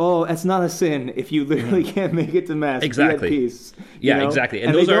 oh, that's not a sin if you literally can't make it to Mass. Exactly. Be at peace. Exactly.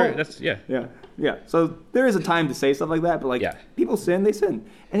 And Yeah. So there is a time to say stuff like that, but people sin, they sin.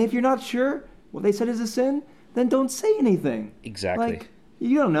 And if you're not sure what they said is a sin, then don't say anything. Exactly. Like,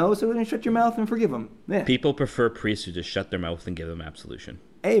 you don't know, so then shut your mouth and forgive them. Yeah. People prefer priests who just shut their mouth and give them absolution.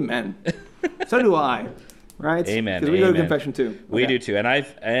 Amen. So do I. Right? Amen. Because we go to confession too. We do too.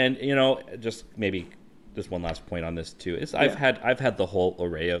 And just maybe just one last point on this too. Is Yeah. I've had the whole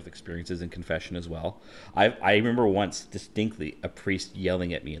array of experiences in confession as well. I remember once distinctly a priest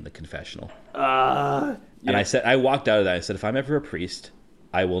yelling at me in the confessional, and I walked out of that. I said, if I'm ever a priest,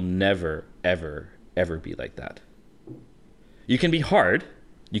 I will never ever ever be like that. You can be hard,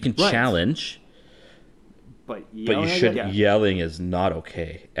 you can Right. challenge, But but you should. Yelling is not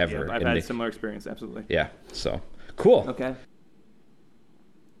okay ever. I've had a similar experience, absolutely. Yeah. So cool.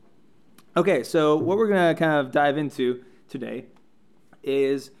 Okay, so what we're going to kind of dive into today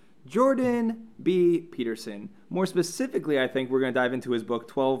is Jordan B. Peterson. More specifically, I think we're going to dive into his book,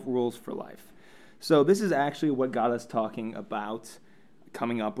 12 Rules for Life. So this is actually what got us talking about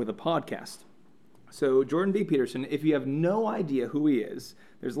coming up with a podcast. So Jordan B. Peterson, if you have no idea who he is,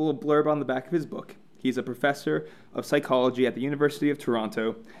 there's a little blurb on the back of his book. He's a professor of psychology at the University of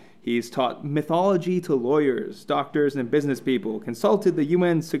Toronto. He's taught mythology to lawyers, doctors, and business people, consulted the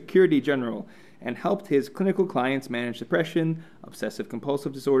UN Secretary General, and helped his clinical clients manage depression,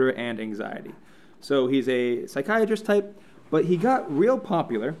 obsessive-compulsive disorder, and anxiety. So he's a psychiatrist type, but he got real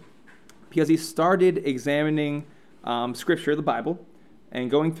popular because he started examining Scripture, the Bible,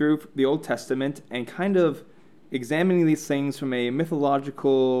 and going through the Old Testament and kind of examining these things from a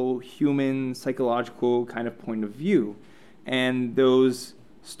mythological, human, psychological kind of point of view. And those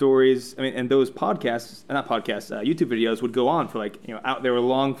stories, and those YouTube videos would go on for they were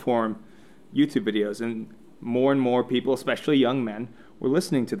long form YouTube videos, and more people, especially young men, were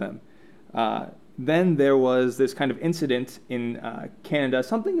listening to them. Then there was this kind of incident in Canada,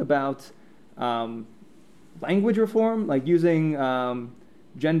 something about language reform, like using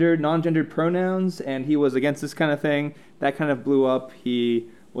non-gendered pronouns, and he was against this kind of thing. That kind of blew up. He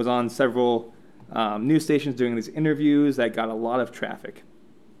was on several news stations doing these interviews that got a lot of traffic.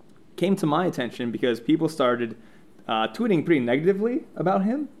 Came to my attention because people started tweeting pretty negatively about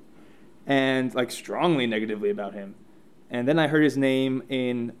him, and strongly negatively about him. And then I heard his name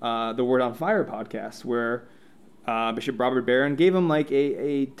in the Word on Fire podcast, where Bishop Robert Barron gave him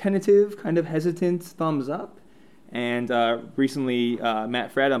a tentative, kind of hesitant thumbs up. And recently,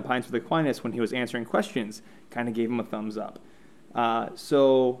 Matt Fradd on Pines with Aquinas, when he was answering questions, kind of gave him a thumbs up.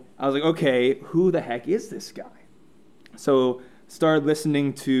 So I was like, okay, who the heck is this guy? So started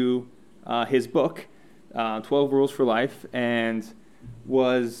listening to his book, 12 Rules for Life, and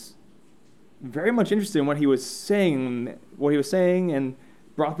was very much interested in what he was saying, and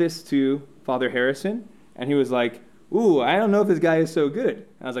brought this to Father Harrison, and he was like, ooh, I don't know if this guy is so good.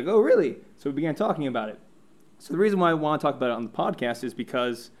 And I was like, oh, really? So we began talking about it. So the reason why I want to talk about it on the podcast is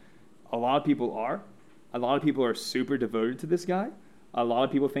because a lot of people are super devoted to this guy. A lot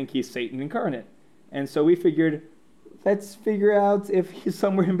of people think he's Satan incarnate. And so we figured, let's figure out if he's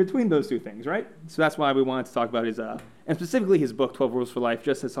somewhere in between those two things, right? So that's why we wanted to talk about his, and specifically his book, 12 Rules for Life,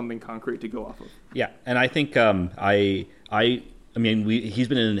 just as something concrete to go off of. Yeah, and I think he's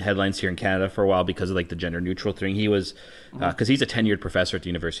been in headlines here in Canada for a while because of the gender neutral thing. He was, because he's a tenured professor at the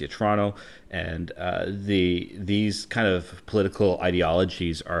University of Toronto, and these kind of political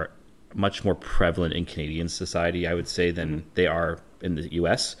ideologies are much more prevalent in Canadian society, I would say, than they are in the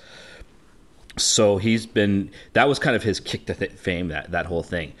U.S. So that was kind of his kick to fame, that whole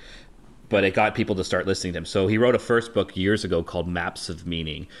thing. But it got people to start listening to him. So he wrote a first book years ago called Maps of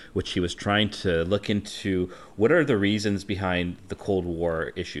Meaning, which he was trying to look into what are the reasons behind the Cold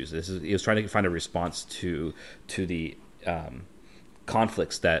War issues. He was trying to find a response to the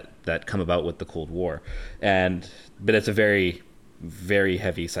conflicts that come about with the Cold War. But it's a very, very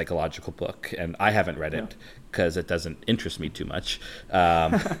heavy psychological book, and I haven't read it because it doesn't interest me too much.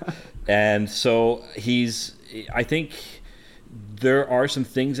 And so I think there are some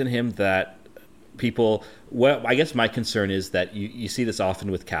things in him that people, well, I guess my concern is that you see this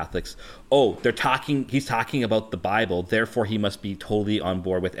often with Catholics. Oh, he's talking about the Bible, therefore he must be totally on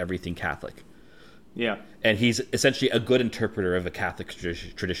board with everything Catholic. Yeah. And he's essentially a good interpreter of a Catholic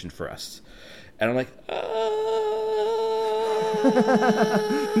tradition for us. And I'm like,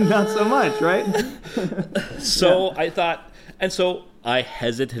 not so much, right? So I thought, and so I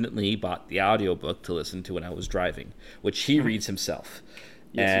hesitantly bought the audiobook to listen to when I was driving, which he reads himself.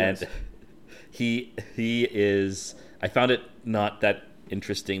 Yes, he is, I found it not that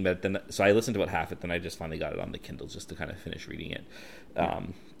interesting, but then, so I listened to about half it, then I just finally got it on the Kindle just to kind of finish reading it.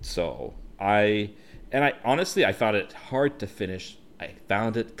 So I honestly, I found it hard to finish. I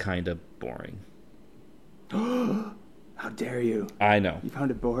found it kind of boring. How dare you? I know. You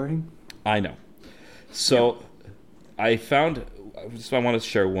found it boring? I know. So I want to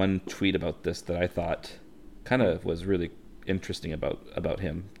share one tweet about this that I thought kind of was really interesting about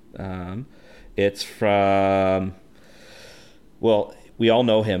him. It's from, well, We all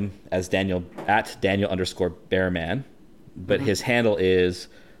know him as Daniel at Daniel_Bearman, but his handle is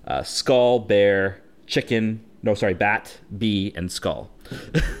Skull, Bear, Chicken. No, sorry, Bat, Bee, and Skull.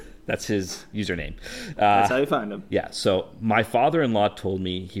 That's his username. That's how you find him. Yeah. So my father-in-law told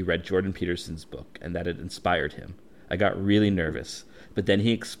me he read Jordan Peterson's book and that it inspired him. I got really nervous, but then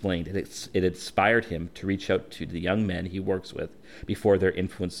he explained it inspired him to reach out to the young men he works with before they're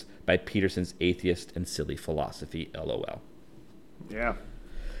influenced by Peterson's atheist and silly philosophy. LOL. Yeah.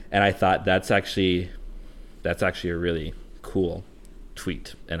 And I thought that's actually a really cool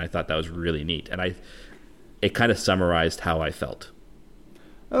tweet, and I thought that was really neat, and it kind of summarized how I felt.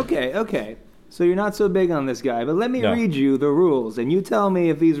 Okay. So you're not so big on this guy, but let me No. read you the rules, and you tell me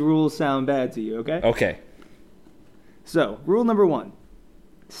if these rules sound bad to you, okay? Okay. So, rule number 1,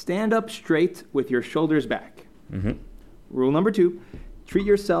 stand up straight with your shoulders back. Mm-hmm. Rule number 2, treat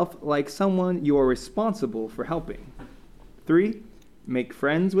yourself like someone you are responsible for helping. 3, make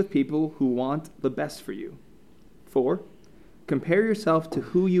friends with people who want the best for you. 4, compare yourself to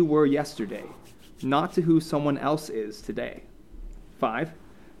who you were yesterday, not to who someone else is today. 5,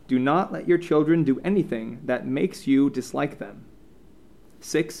 do not let your children do anything that makes you dislike them.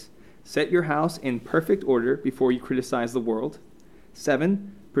 6, set your house in perfect order before you criticize the world.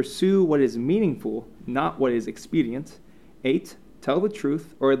 7, pursue what is meaningful, not what is expedient. 8, tell the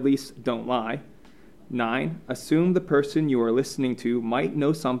truth, or at least don't lie. 9, assume the person you are listening to might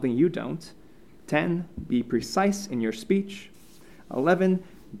know something you don't. 10, be precise in your speech. 11,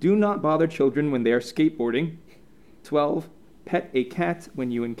 do not bother children when they are skateboarding. 12, pet a cat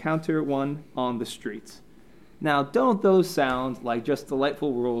when you encounter one on the streets. Now, don't those sound like just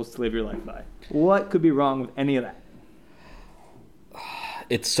delightful rules to live your life by? What could be wrong with any of that?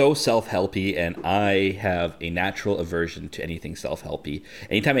 It's so self-helpy, and I have a natural aversion to anything self-helpy.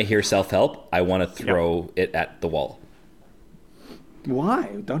 Anytime I hear self-help, I want to throw it at the wall. Why?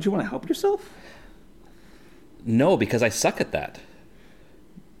 Don't you want to help yourself? No, because I suck at that.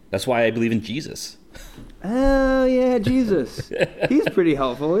 That's why I believe in Jesus. Oh, yeah, Jesus. He's pretty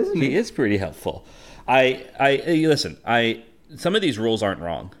helpful, isn't he? He is pretty helpful. Listen, some of these rules aren't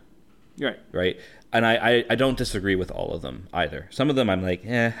wrong, You're right. right? And I don't disagree with all of them either. Some of them I'm like,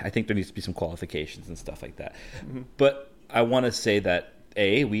 I think there needs to be some qualifications and stuff like that. Mm-hmm. But I want to say that,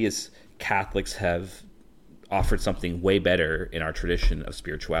 we as Catholics have offered something way better in our tradition of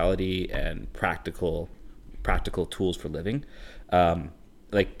spirituality and practical tools for living.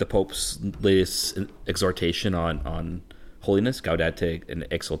 Like the Pope's latest exhortation on holiness, Gaudete and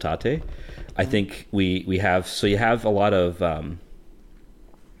Exsultate. I think we have, so you have a lot of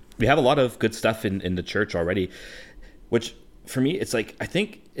we have a lot of good stuff in the church already, which for me it's like, I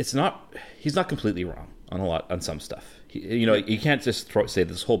think he's not completely wrong on some stuff. You can't just say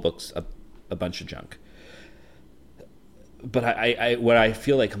this whole book's a bunch of junk. But what I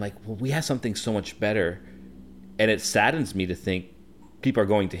feel like, I'm like, well, we have something so much better, and it saddens me to think people are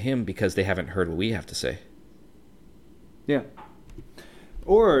going to him because they haven't heard what we have to say. Yeah.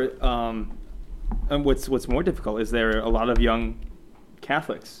 Or and what's more difficult is there are a lot of young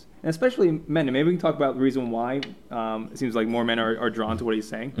Catholics, and especially men. And maybe we can talk about the reason why it seems like more men are drawn to what he's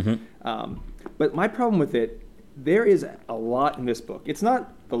saying. Mm-hmm. But my problem with it, there is a lot in this book. It's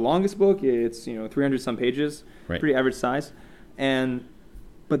not the longest book. It's 300 some pages, right. Pretty average size,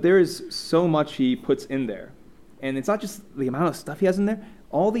 but there is so much he puts in there. And it's not just the amount of stuff he has in there.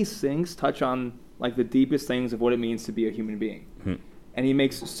 All these things touch on like the deepest things of what it means to be a human being. Mm-hmm. And he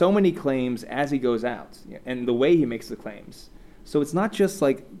makes so many claims as he goes out, and the way he makes the claims. So it's not just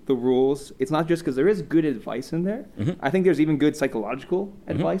like the rules. It's not just because there is good advice in there. Mm-hmm. I think there's even good psychological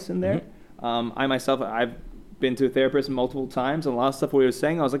mm-hmm. advice in there. Mm-hmm. I myself, I've been to a therapist multiple times, and a lot of stuff what he was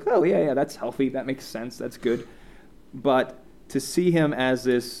saying, I was like, oh, yeah, that's healthy. That makes sense. That's good. But to see him as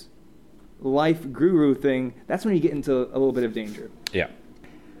this life guru thing, that's when you get into a little bit of danger. Yeah.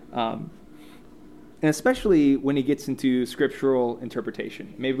 And especially when he gets into scriptural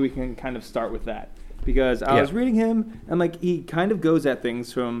interpretation. Maybe we can kind of start with that. Because I was reading him, and like he kind of goes at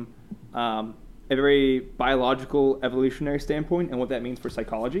things from a very biological, evolutionary standpoint and what that means for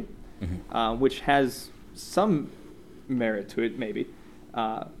psychology, mm-hmm. Which has some merit to it, maybe.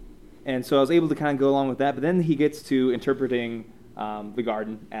 And so I was able to kind of go along with that. But then he gets to interpreting the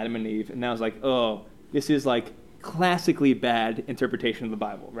garden, Adam and Eve, and I was like, oh, this is like classically bad interpretation of the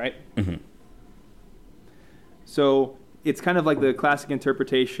Bible, right? Mm-hmm. So it's kind of like the classic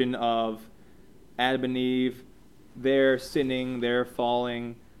interpretation of Adam and Eve, their sinning, their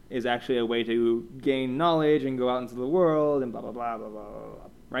falling is actually a way to gain knowledge and go out into the world and blah, blah, blah, blah, blah, blah,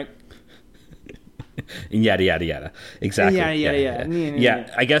 right? And yada, yada, yada. Exactly. Yada, yada, yada.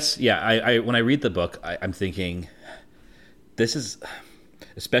 Yeah, I guess, I when I read the book, I'm thinking, this is,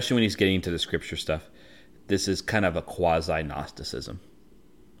 especially when he's getting into the scripture stuff, this is kind of a quasi-Gnosticism.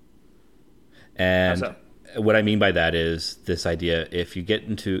 And what I mean by that is this idea: if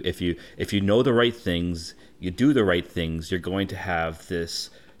you know the right things, you do the right things, you're going to have this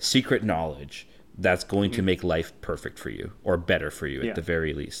secret knowledge that's going to make life perfect for you, or better for you at the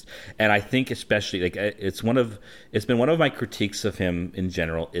very least. And I think especially, like, it's been one of my critiques of him in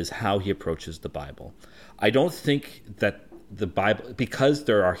general is how he approaches the Bible. I don't think that the Bible, because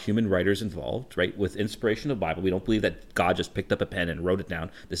there are human writers involved, right? With inspiration of the Bible, we don't believe that God just picked up a pen and wrote it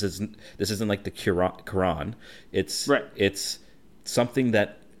down. This isn't like the Quran. It's something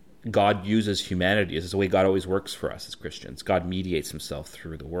that God uses humanity. This is the way God always works for us as Christians. God mediates himself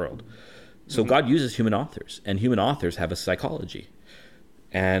through the world. So God uses human authors, and human authors have a psychology,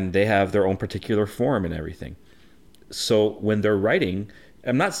 and they have their own particular form and everything. So when they're writing,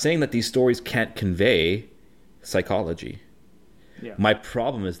 I'm not saying that these stories can't convey psychology. Yeah. My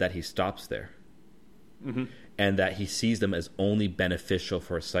problem is that he stops there, and that he sees them as only beneficial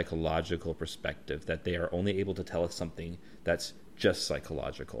for a psychological perspective, that they are only able to tell us something that's just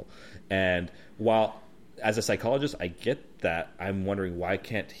psychological. And while as a psychologist, I get that, I'm wondering why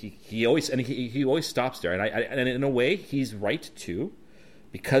can't he always stops there, and in a way he's right too,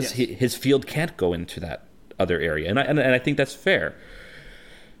 because his field can't go into that other area, and I think that's fair.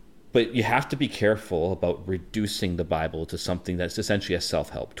 But you have to be careful about reducing the Bible to something that's essentially a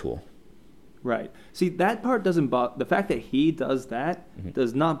self-help tool. Right. See, that part doesn't bother. The fact that he does that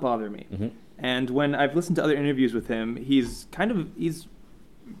does not bother me. And when I've listened to other interviews with him, he's kind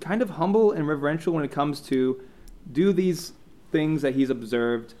of humble and reverential when it comes to, do these things that he's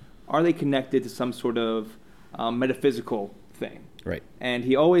observed, are they connected to some sort of metaphysical thing? Right. And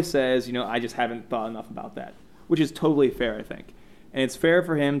he always says, I just haven't thought enough about that, which is totally fair, I think. And it's fair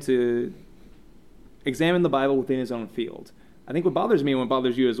for him to examine the Bible within his own field. I think what bothers me and what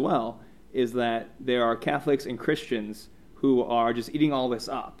bothers you as well is that there are Catholics and Christians who are just eating all this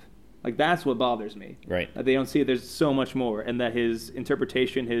up. Like, that's what bothers me. Right. That they don't see it, there's so much more, and that his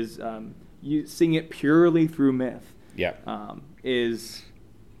interpretation, seeing it purely through myth, is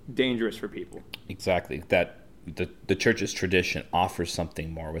dangerous for people. Exactly. That the church's tradition offers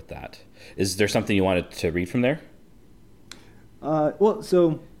something more with that. Is there something you wanted to read from there?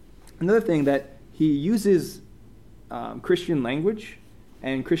 So another thing, that he uses Christian language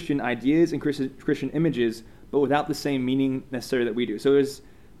and Christian ideas and Christian images, but without the same meaning necessarily that we do. So there's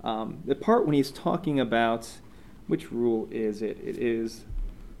the part when he's talking about, which rule is it? It is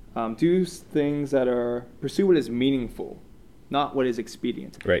do things that are, pursue what is meaningful, not what is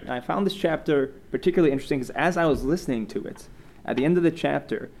expedient. Right. And I found this chapter particularly interesting because as I was listening to it, at the end of the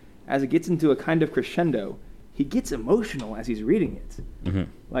chapter, as it gets into a kind of crescendo, he gets emotional as he's reading it.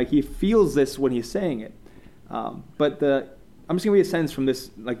 Like, he feels this when he's saying it. I'm just going to read a sentence from this,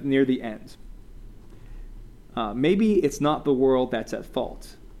 like, near the end. Maybe it's not the world that's at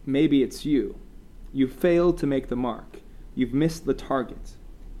fault. Maybe it's you. You've failed to make the mark. You've missed the target.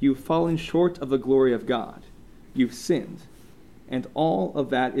 You've fallen short of the glory of God. You've sinned. And all of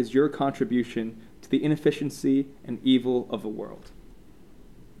that is your contribution to the inefficiency and evil of the world.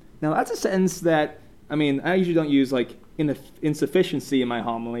 Now, that's a sentence that, I usually don't use, like, insufficiency in my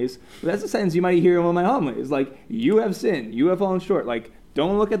homilies, but that's a sentence you might hear in one of my homilies. Like, you have sinned. You have fallen short. Like,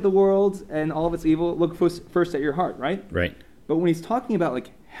 don't look at the world and all of its evil. Look first at your heart, right? Right. But when he's talking about,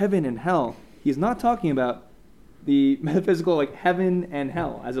 like, heaven and hell, he's not talking about the metaphysical, like, heaven and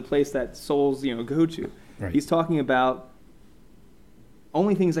hell as a place that souls, go to. Right. He's talking about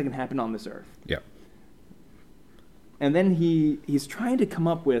only things that can happen on this earth. Yeah. And then he's trying to come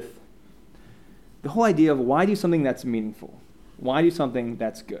up with the whole idea of why do something that's meaningful? Why do something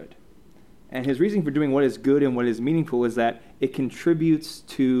that's good? And his reasoning for doing what is good and what is meaningful is that it contributes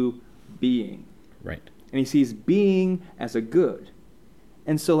to being. Right. And he sees being as a good.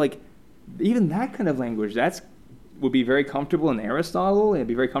 And so, like, even that kind of language, would be very comfortable in Aristotle, and it'd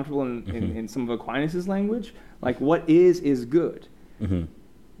be very comfortable in some of Aquinas' language. Like, what is good.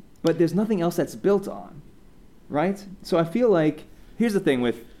 But there's nothing else that's built on, right? So I feel like, here's the thing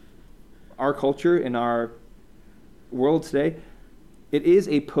with our culture in our world today, it is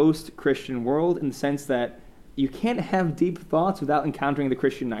a post-Christian world in the sense that you can't have deep thoughts without encountering the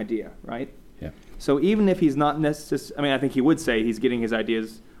Christian idea, right? Yeah. So even if he's not necessarily, I think he would say he's getting his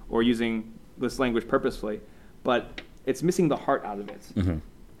ideas or using this language purposefully, but it's missing the heart out of it.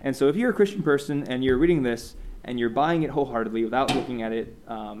 And so if you're a Christian person and you're reading this and you're buying it wholeheartedly without looking at it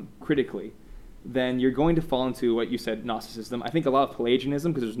critically, then you're going to fall into what you said, Gnosticism. I think a lot of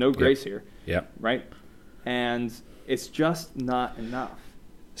Pelagianism, because there's no grace here. Yeah. Right? And it's just not enough.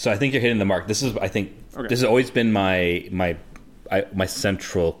 So I think you're hitting the mark. This has always been my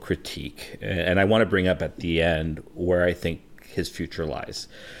central critique, and I want to bring up at the end where I think his future lies.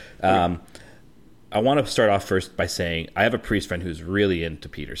 I want to start off first by saying I have a priest friend who's really into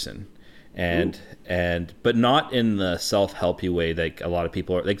Peterson, but not in the self-helpy way that a lot of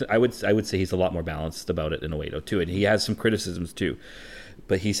people are. Like I would say he's a lot more balanced about it in a way though too, and he has some criticisms too.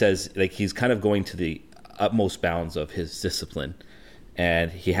 But he says like he's kind of going to the utmost bounds of his discipline,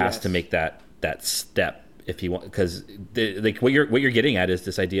 and he has to make that step if he wants, because like what you're getting at is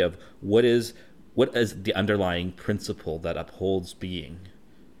this idea of what is the underlying principle that upholds being.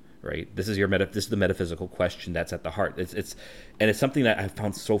 Right. This is the metaphysical question that's at the heart. It's something that I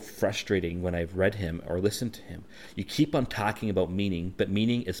found so frustrating when I've read him or listened to him. You keep on talking about meaning, but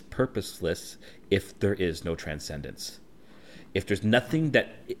meaning is purposeless if there is no transcendence. If there's nothing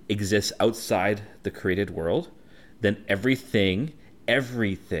that exists outside the created world, then everything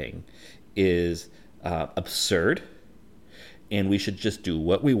is absurd. And we should just do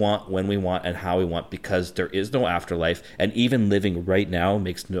what we want, when we want, and how we want, because there is no afterlife, and even living right now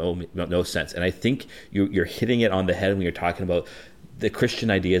makes no sense. And I think you're hitting it on the head when you're talking about the Christian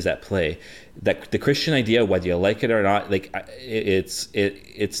ideas at play. That the Christian idea, whether you like it or not, like it's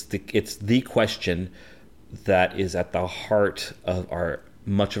the question that is at the heart of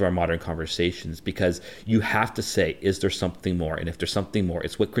much of our modern conversations, because you have to say, is there something more? And if there's something more,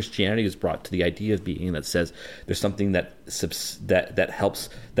 it's what Christianity has brought to the idea of being, that says there's something that helps,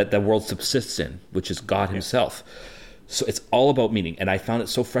 that the world subsists in, which is God himself. So it's all about meaning. And I found it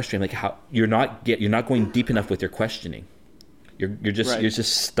so frustrating, like how you're not going deep enough with your questioning. You're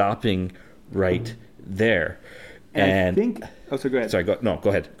just stopping right there. And I think, so go ahead. Sorry, go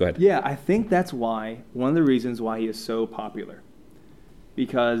ahead. Yeah, I think that's why, one of the reasons why he is so popular.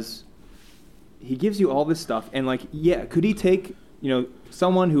 Because he gives you all this stuff, and like, yeah, could he take,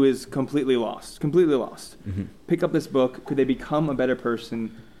 someone who is completely lost, mm-hmm. pick up this book? Could they become a better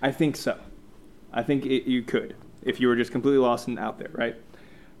person? I think so. I think you could, if you were just completely lost and out there, right?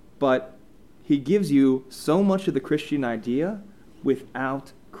 But he gives you so much of the Christian idea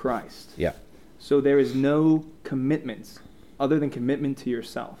without Christ. Yeah. So there is no commitments other than commitment to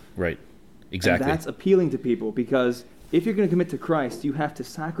yourself. Right. Exactly. And that's appealing to people, because if you're going to commit to Christ, you have to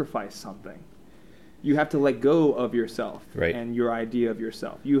sacrifice something. You have to let go of yourself and your idea of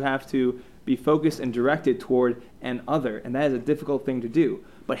yourself. You have to be focused and directed toward an other, and that is a difficult thing to do.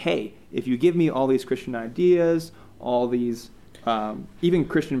 But hey, if you give me all these Christian ideas, all these even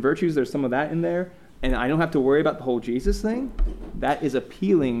Christian virtues, there's some of that in there, and I don't have to worry about the whole Jesus thing, that is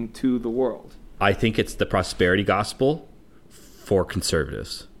appealing to the world. I think it's the prosperity gospel for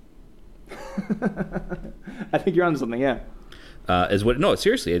conservatives. I think you're onto something, yeah. No,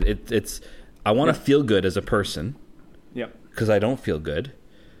 seriously, it's I want to feel good as a person. Yep. Because I don't feel good,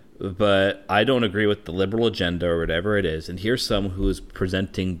 but I don't agree with the liberal agenda or whatever it is. And here's someone who is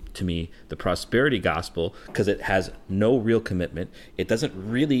presenting to me the prosperity gospel, because it has no real commitment. It doesn't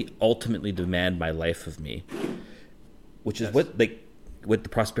really ultimately demand my life of me, which is what the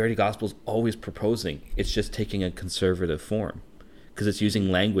prosperity gospel is always proposing. It's just taking a conservative form, because it's using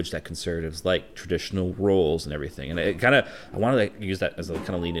language that conservatives like, traditional roles and everything. And I want to use that as a kind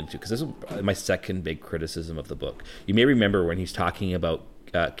of lean into, because this is my second big criticism of the book. You may remember when he's talking about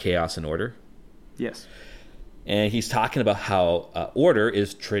chaos and order. Yes. And he's talking about how order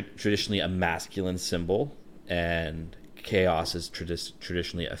is traditionally a masculine symbol, and chaos is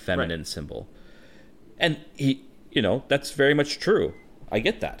traditionally a feminine symbol. And that's very much true. I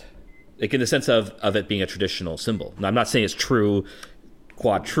get that. Like in the sense of it being a traditional symbol. Now, I'm not saying it's true,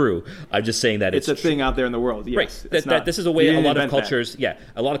 quad true. I'm just saying that it's a thing out there in the world. Yes, right. This is a way a lot of cultures. Yeah,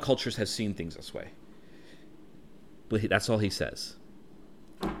 a lot of cultures have seen things this way. But that's all he says.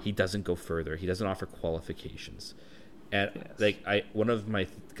 He doesn't go further. He doesn't offer qualifications. And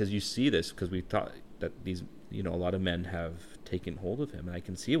because you see this, because we thought that these, a lot of men have taken hold of him, and I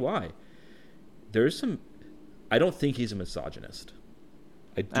can see why. I don't think he's a misogynist.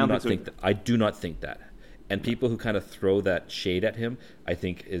 I do not think that. And people who kind of throw that shade at him, I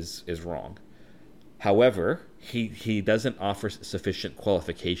think is wrong. However, he doesn't offer sufficient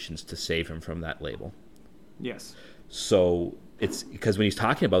qualifications to save him from that label. Yes. So it's because when he's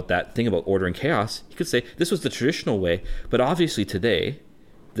talking about that thing about order and chaos, he could say this was the traditional way, but obviously today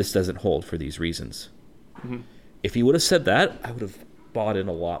this doesn't hold for these reasons. Mm-hmm. If he would have said that, I would have bought in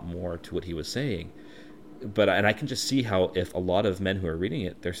a lot more to what he was saying. And I can just see how if a lot of men who are reading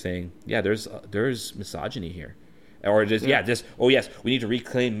it, they're saying, yeah, there's misogyny here, or just we need to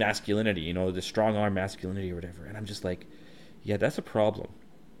reclaim masculinity, the strong arm masculinity or whatever. And I'm just like, yeah, that's a problem,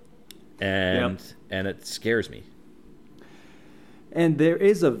 and it scares me. And there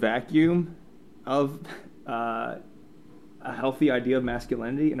is a vacuum of a healthy idea of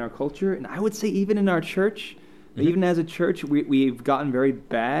masculinity in our culture. And I would say even in our church, even as a church, we've gotten very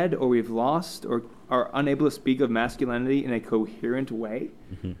bad, or we've lost or are unable to speak of masculinity in a coherent way.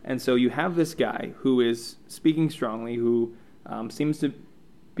 And so you have this guy who is speaking strongly, who seems to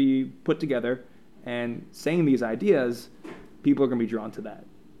be put together and saying these ideas. People are going to be drawn to that.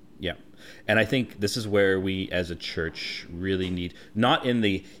 Yeah. And I think this is where we as a church really need, not in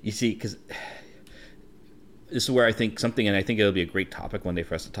the, you see, because this is where I think something, and I think it'll be a great topic one day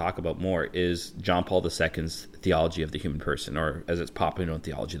for us to talk about more, is John Paul II's theology of the human person, or as it's popularly known,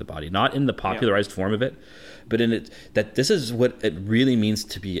 theology of the body. Not in the popularized form of it, but in it, that this is what it really means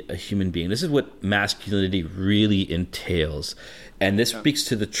to be a human being. This is what masculinity really entails. And this speaks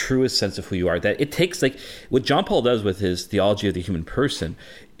to the truest sense of who you are. That it takes, like, what John Paul does with his theology of the human person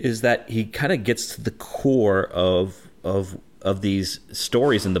is that he kind of gets to the core of these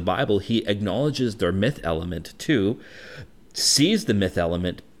stories in the Bible. He acknowledges their myth element too, sees the myth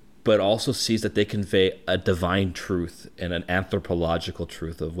element, but also sees that they convey a divine truth and an anthropological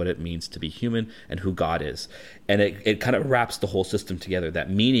truth of what it means to be human and who God is. And it kind of wraps the whole system together. That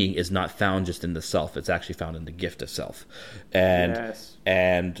meaning is not found just in the self, it's actually found in the gift of self. And I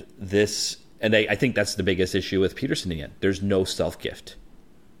think that's the biggest issue with Peterson again. There's no self-gift.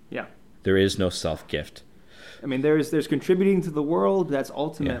 Yeah. There is no self-gift. I mean, there's contributing to the world that's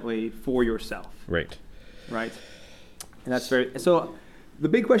ultimately for yourself. Right. Right. And that's very... So the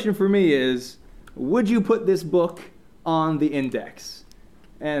big question for me is, would you put this book on the index?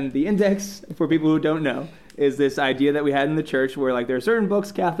 And the index, for people who don't know, is this idea that we had in the church where, like, there are certain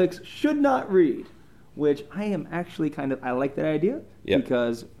books Catholics should not read, which I am actually I like that idea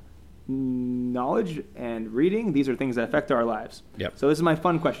because knowledge and reading, these are things that affect our lives. Yep. So this is my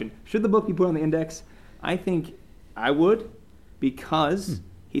fun question. Should the book be put on the index? I think I would, because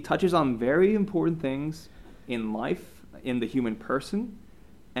he touches on very important things in life, in the human person,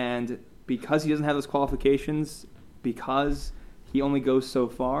 and because he doesn't have those qualifications, because he only goes so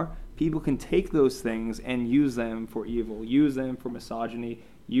far, people can take those things and use them for evil, use them for misogyny,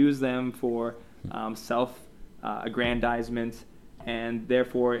 use them for self-aggrandizement, and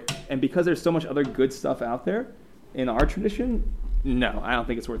therefore, and because there's so much other good stuff out there in our tradition, no, I don't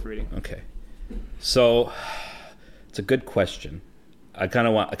think it's worth reading. Okay. So it's a good question. Can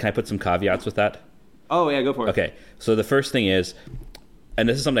I put some caveats with that? Oh, yeah, go for it. Okay. So the first thing is, and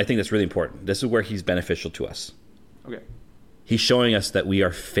this is something I think that's really important. This is where he's beneficial to us. Okay. He's showing us that we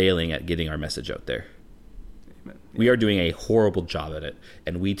are failing at getting our message out there. Amen. We are doing a horrible job at it,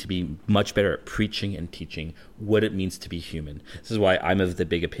 and we need to be much better at preaching and teaching what it means to be human. This is why I'm of the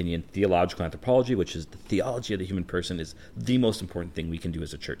big opinion theological anthropology, which is the theology of the human person, is the most important thing we can do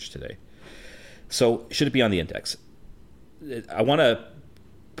as a church today. So should it be on the index? I want to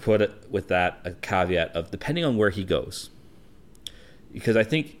put it with that a caveat of depending on where he goes, because I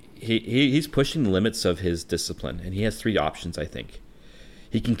think he's pushing the limits of his discipline, and he has three options. I think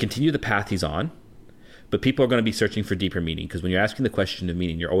he can continue the path he's on, but people are going to be searching for deeper meaning, because when you're asking the question of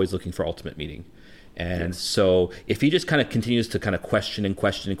meaning, you're always looking for ultimate meaning. And so if he just kind of continues to kind of question and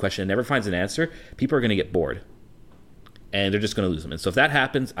never finds an answer, people are going to get bored. And they're just going to lose them. And so if that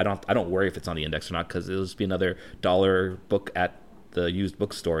happens, I don't worry if it's on the index or not, because it'll just be another $1 book at the used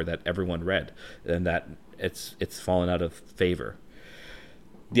bookstore that everyone read, and that it's fallen out of favor.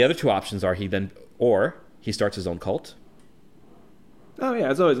 The other two options are he starts his own cult. Oh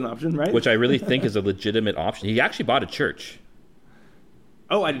yeah, it's always an option, right? Which I really think is a legitimate option. He actually bought a church.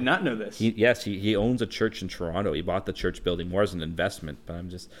 Oh, I did not know this. He owns a church in Toronto. He bought the church building more as an investment, but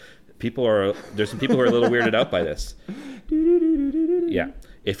there's some people who are a little weirded out by this. Yeah.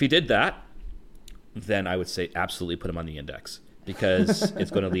 If he did that, then I would say absolutely put him on the index, because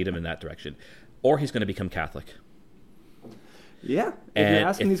it's going to lead him in that direction. Or he's going to become Catholic. Yeah. If you're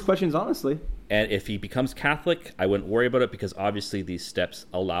asking these questions honestly. And if he becomes Catholic, I wouldn't worry about it, because obviously these steps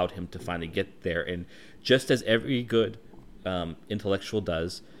allowed him to finally get there. And just as every good intellectual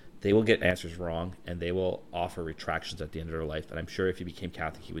does, they will get answers wrong, and they will offer retractions at the end of their life. And I'm sure if he became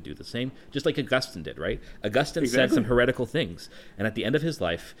Catholic, he would do the same, just like Augustine did, right? Augustine said some heretical things, and at the end of his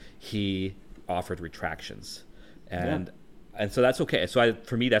life, he offered retractions. And so that's okay. So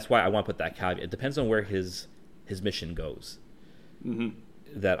for me, that's why I want to put that caveat. It depends on where his mission goes. Mm-hmm.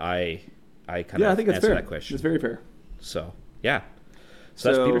 That I kind of I think it's answer fair. that question. It's very fair. So, yeah.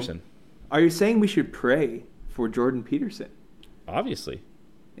 So that's Peterson. Are you saying we should pray for Jordan Peterson? Obviously.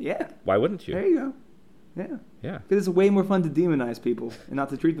 Yeah. Why wouldn't you? There you go. Yeah. Yeah. Because it's way more fun to demonize people and not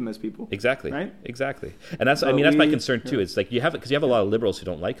to treat them as people. Exactly. Right? Exactly. And that's that's my concern too. It's like you have a lot of liberals who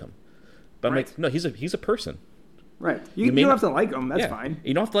don't like him. But I'm like, no, he's a person. Right. You don't have to like him. That's fine.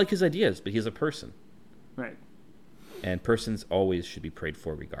 You don't have to like his ideas, but he's a person. Right. And persons always should be prayed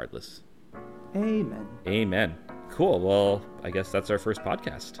for regardless. Amen. Amen. Cool. Well, I guess that's our first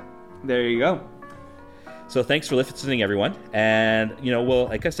podcast. There you go. So thanks for listening, everyone. And, well,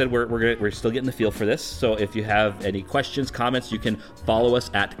 like I said, we're still getting the feel for this. So if you have any questions, comments, you can follow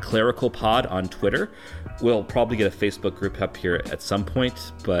us at ClericalPod on Twitter. We'll probably get a Facebook group up here at some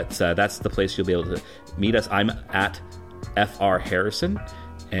point, but that's the place you'll be able to meet us. I'm at FR Harrison,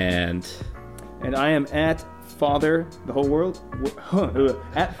 and I am at Father, the whole world,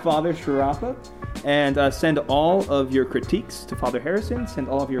 at Father Sharapa. And send all of your critiques to Father Harrison. Send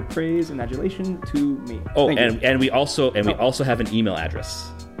all of your praise and adulation to me. Oh, and we also have an email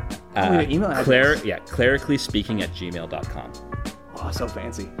address. Email address. clericallyspeaking@gmail.com. Oh, so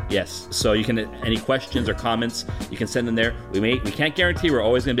fancy. Yes. So you can, any questions or comments, you can send them there. We can't guarantee we're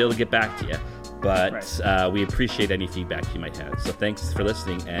always going to be able to get back to you, but we appreciate any feedback you might have. So thanks for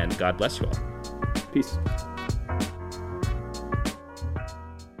listening, and God bless you all. Peace.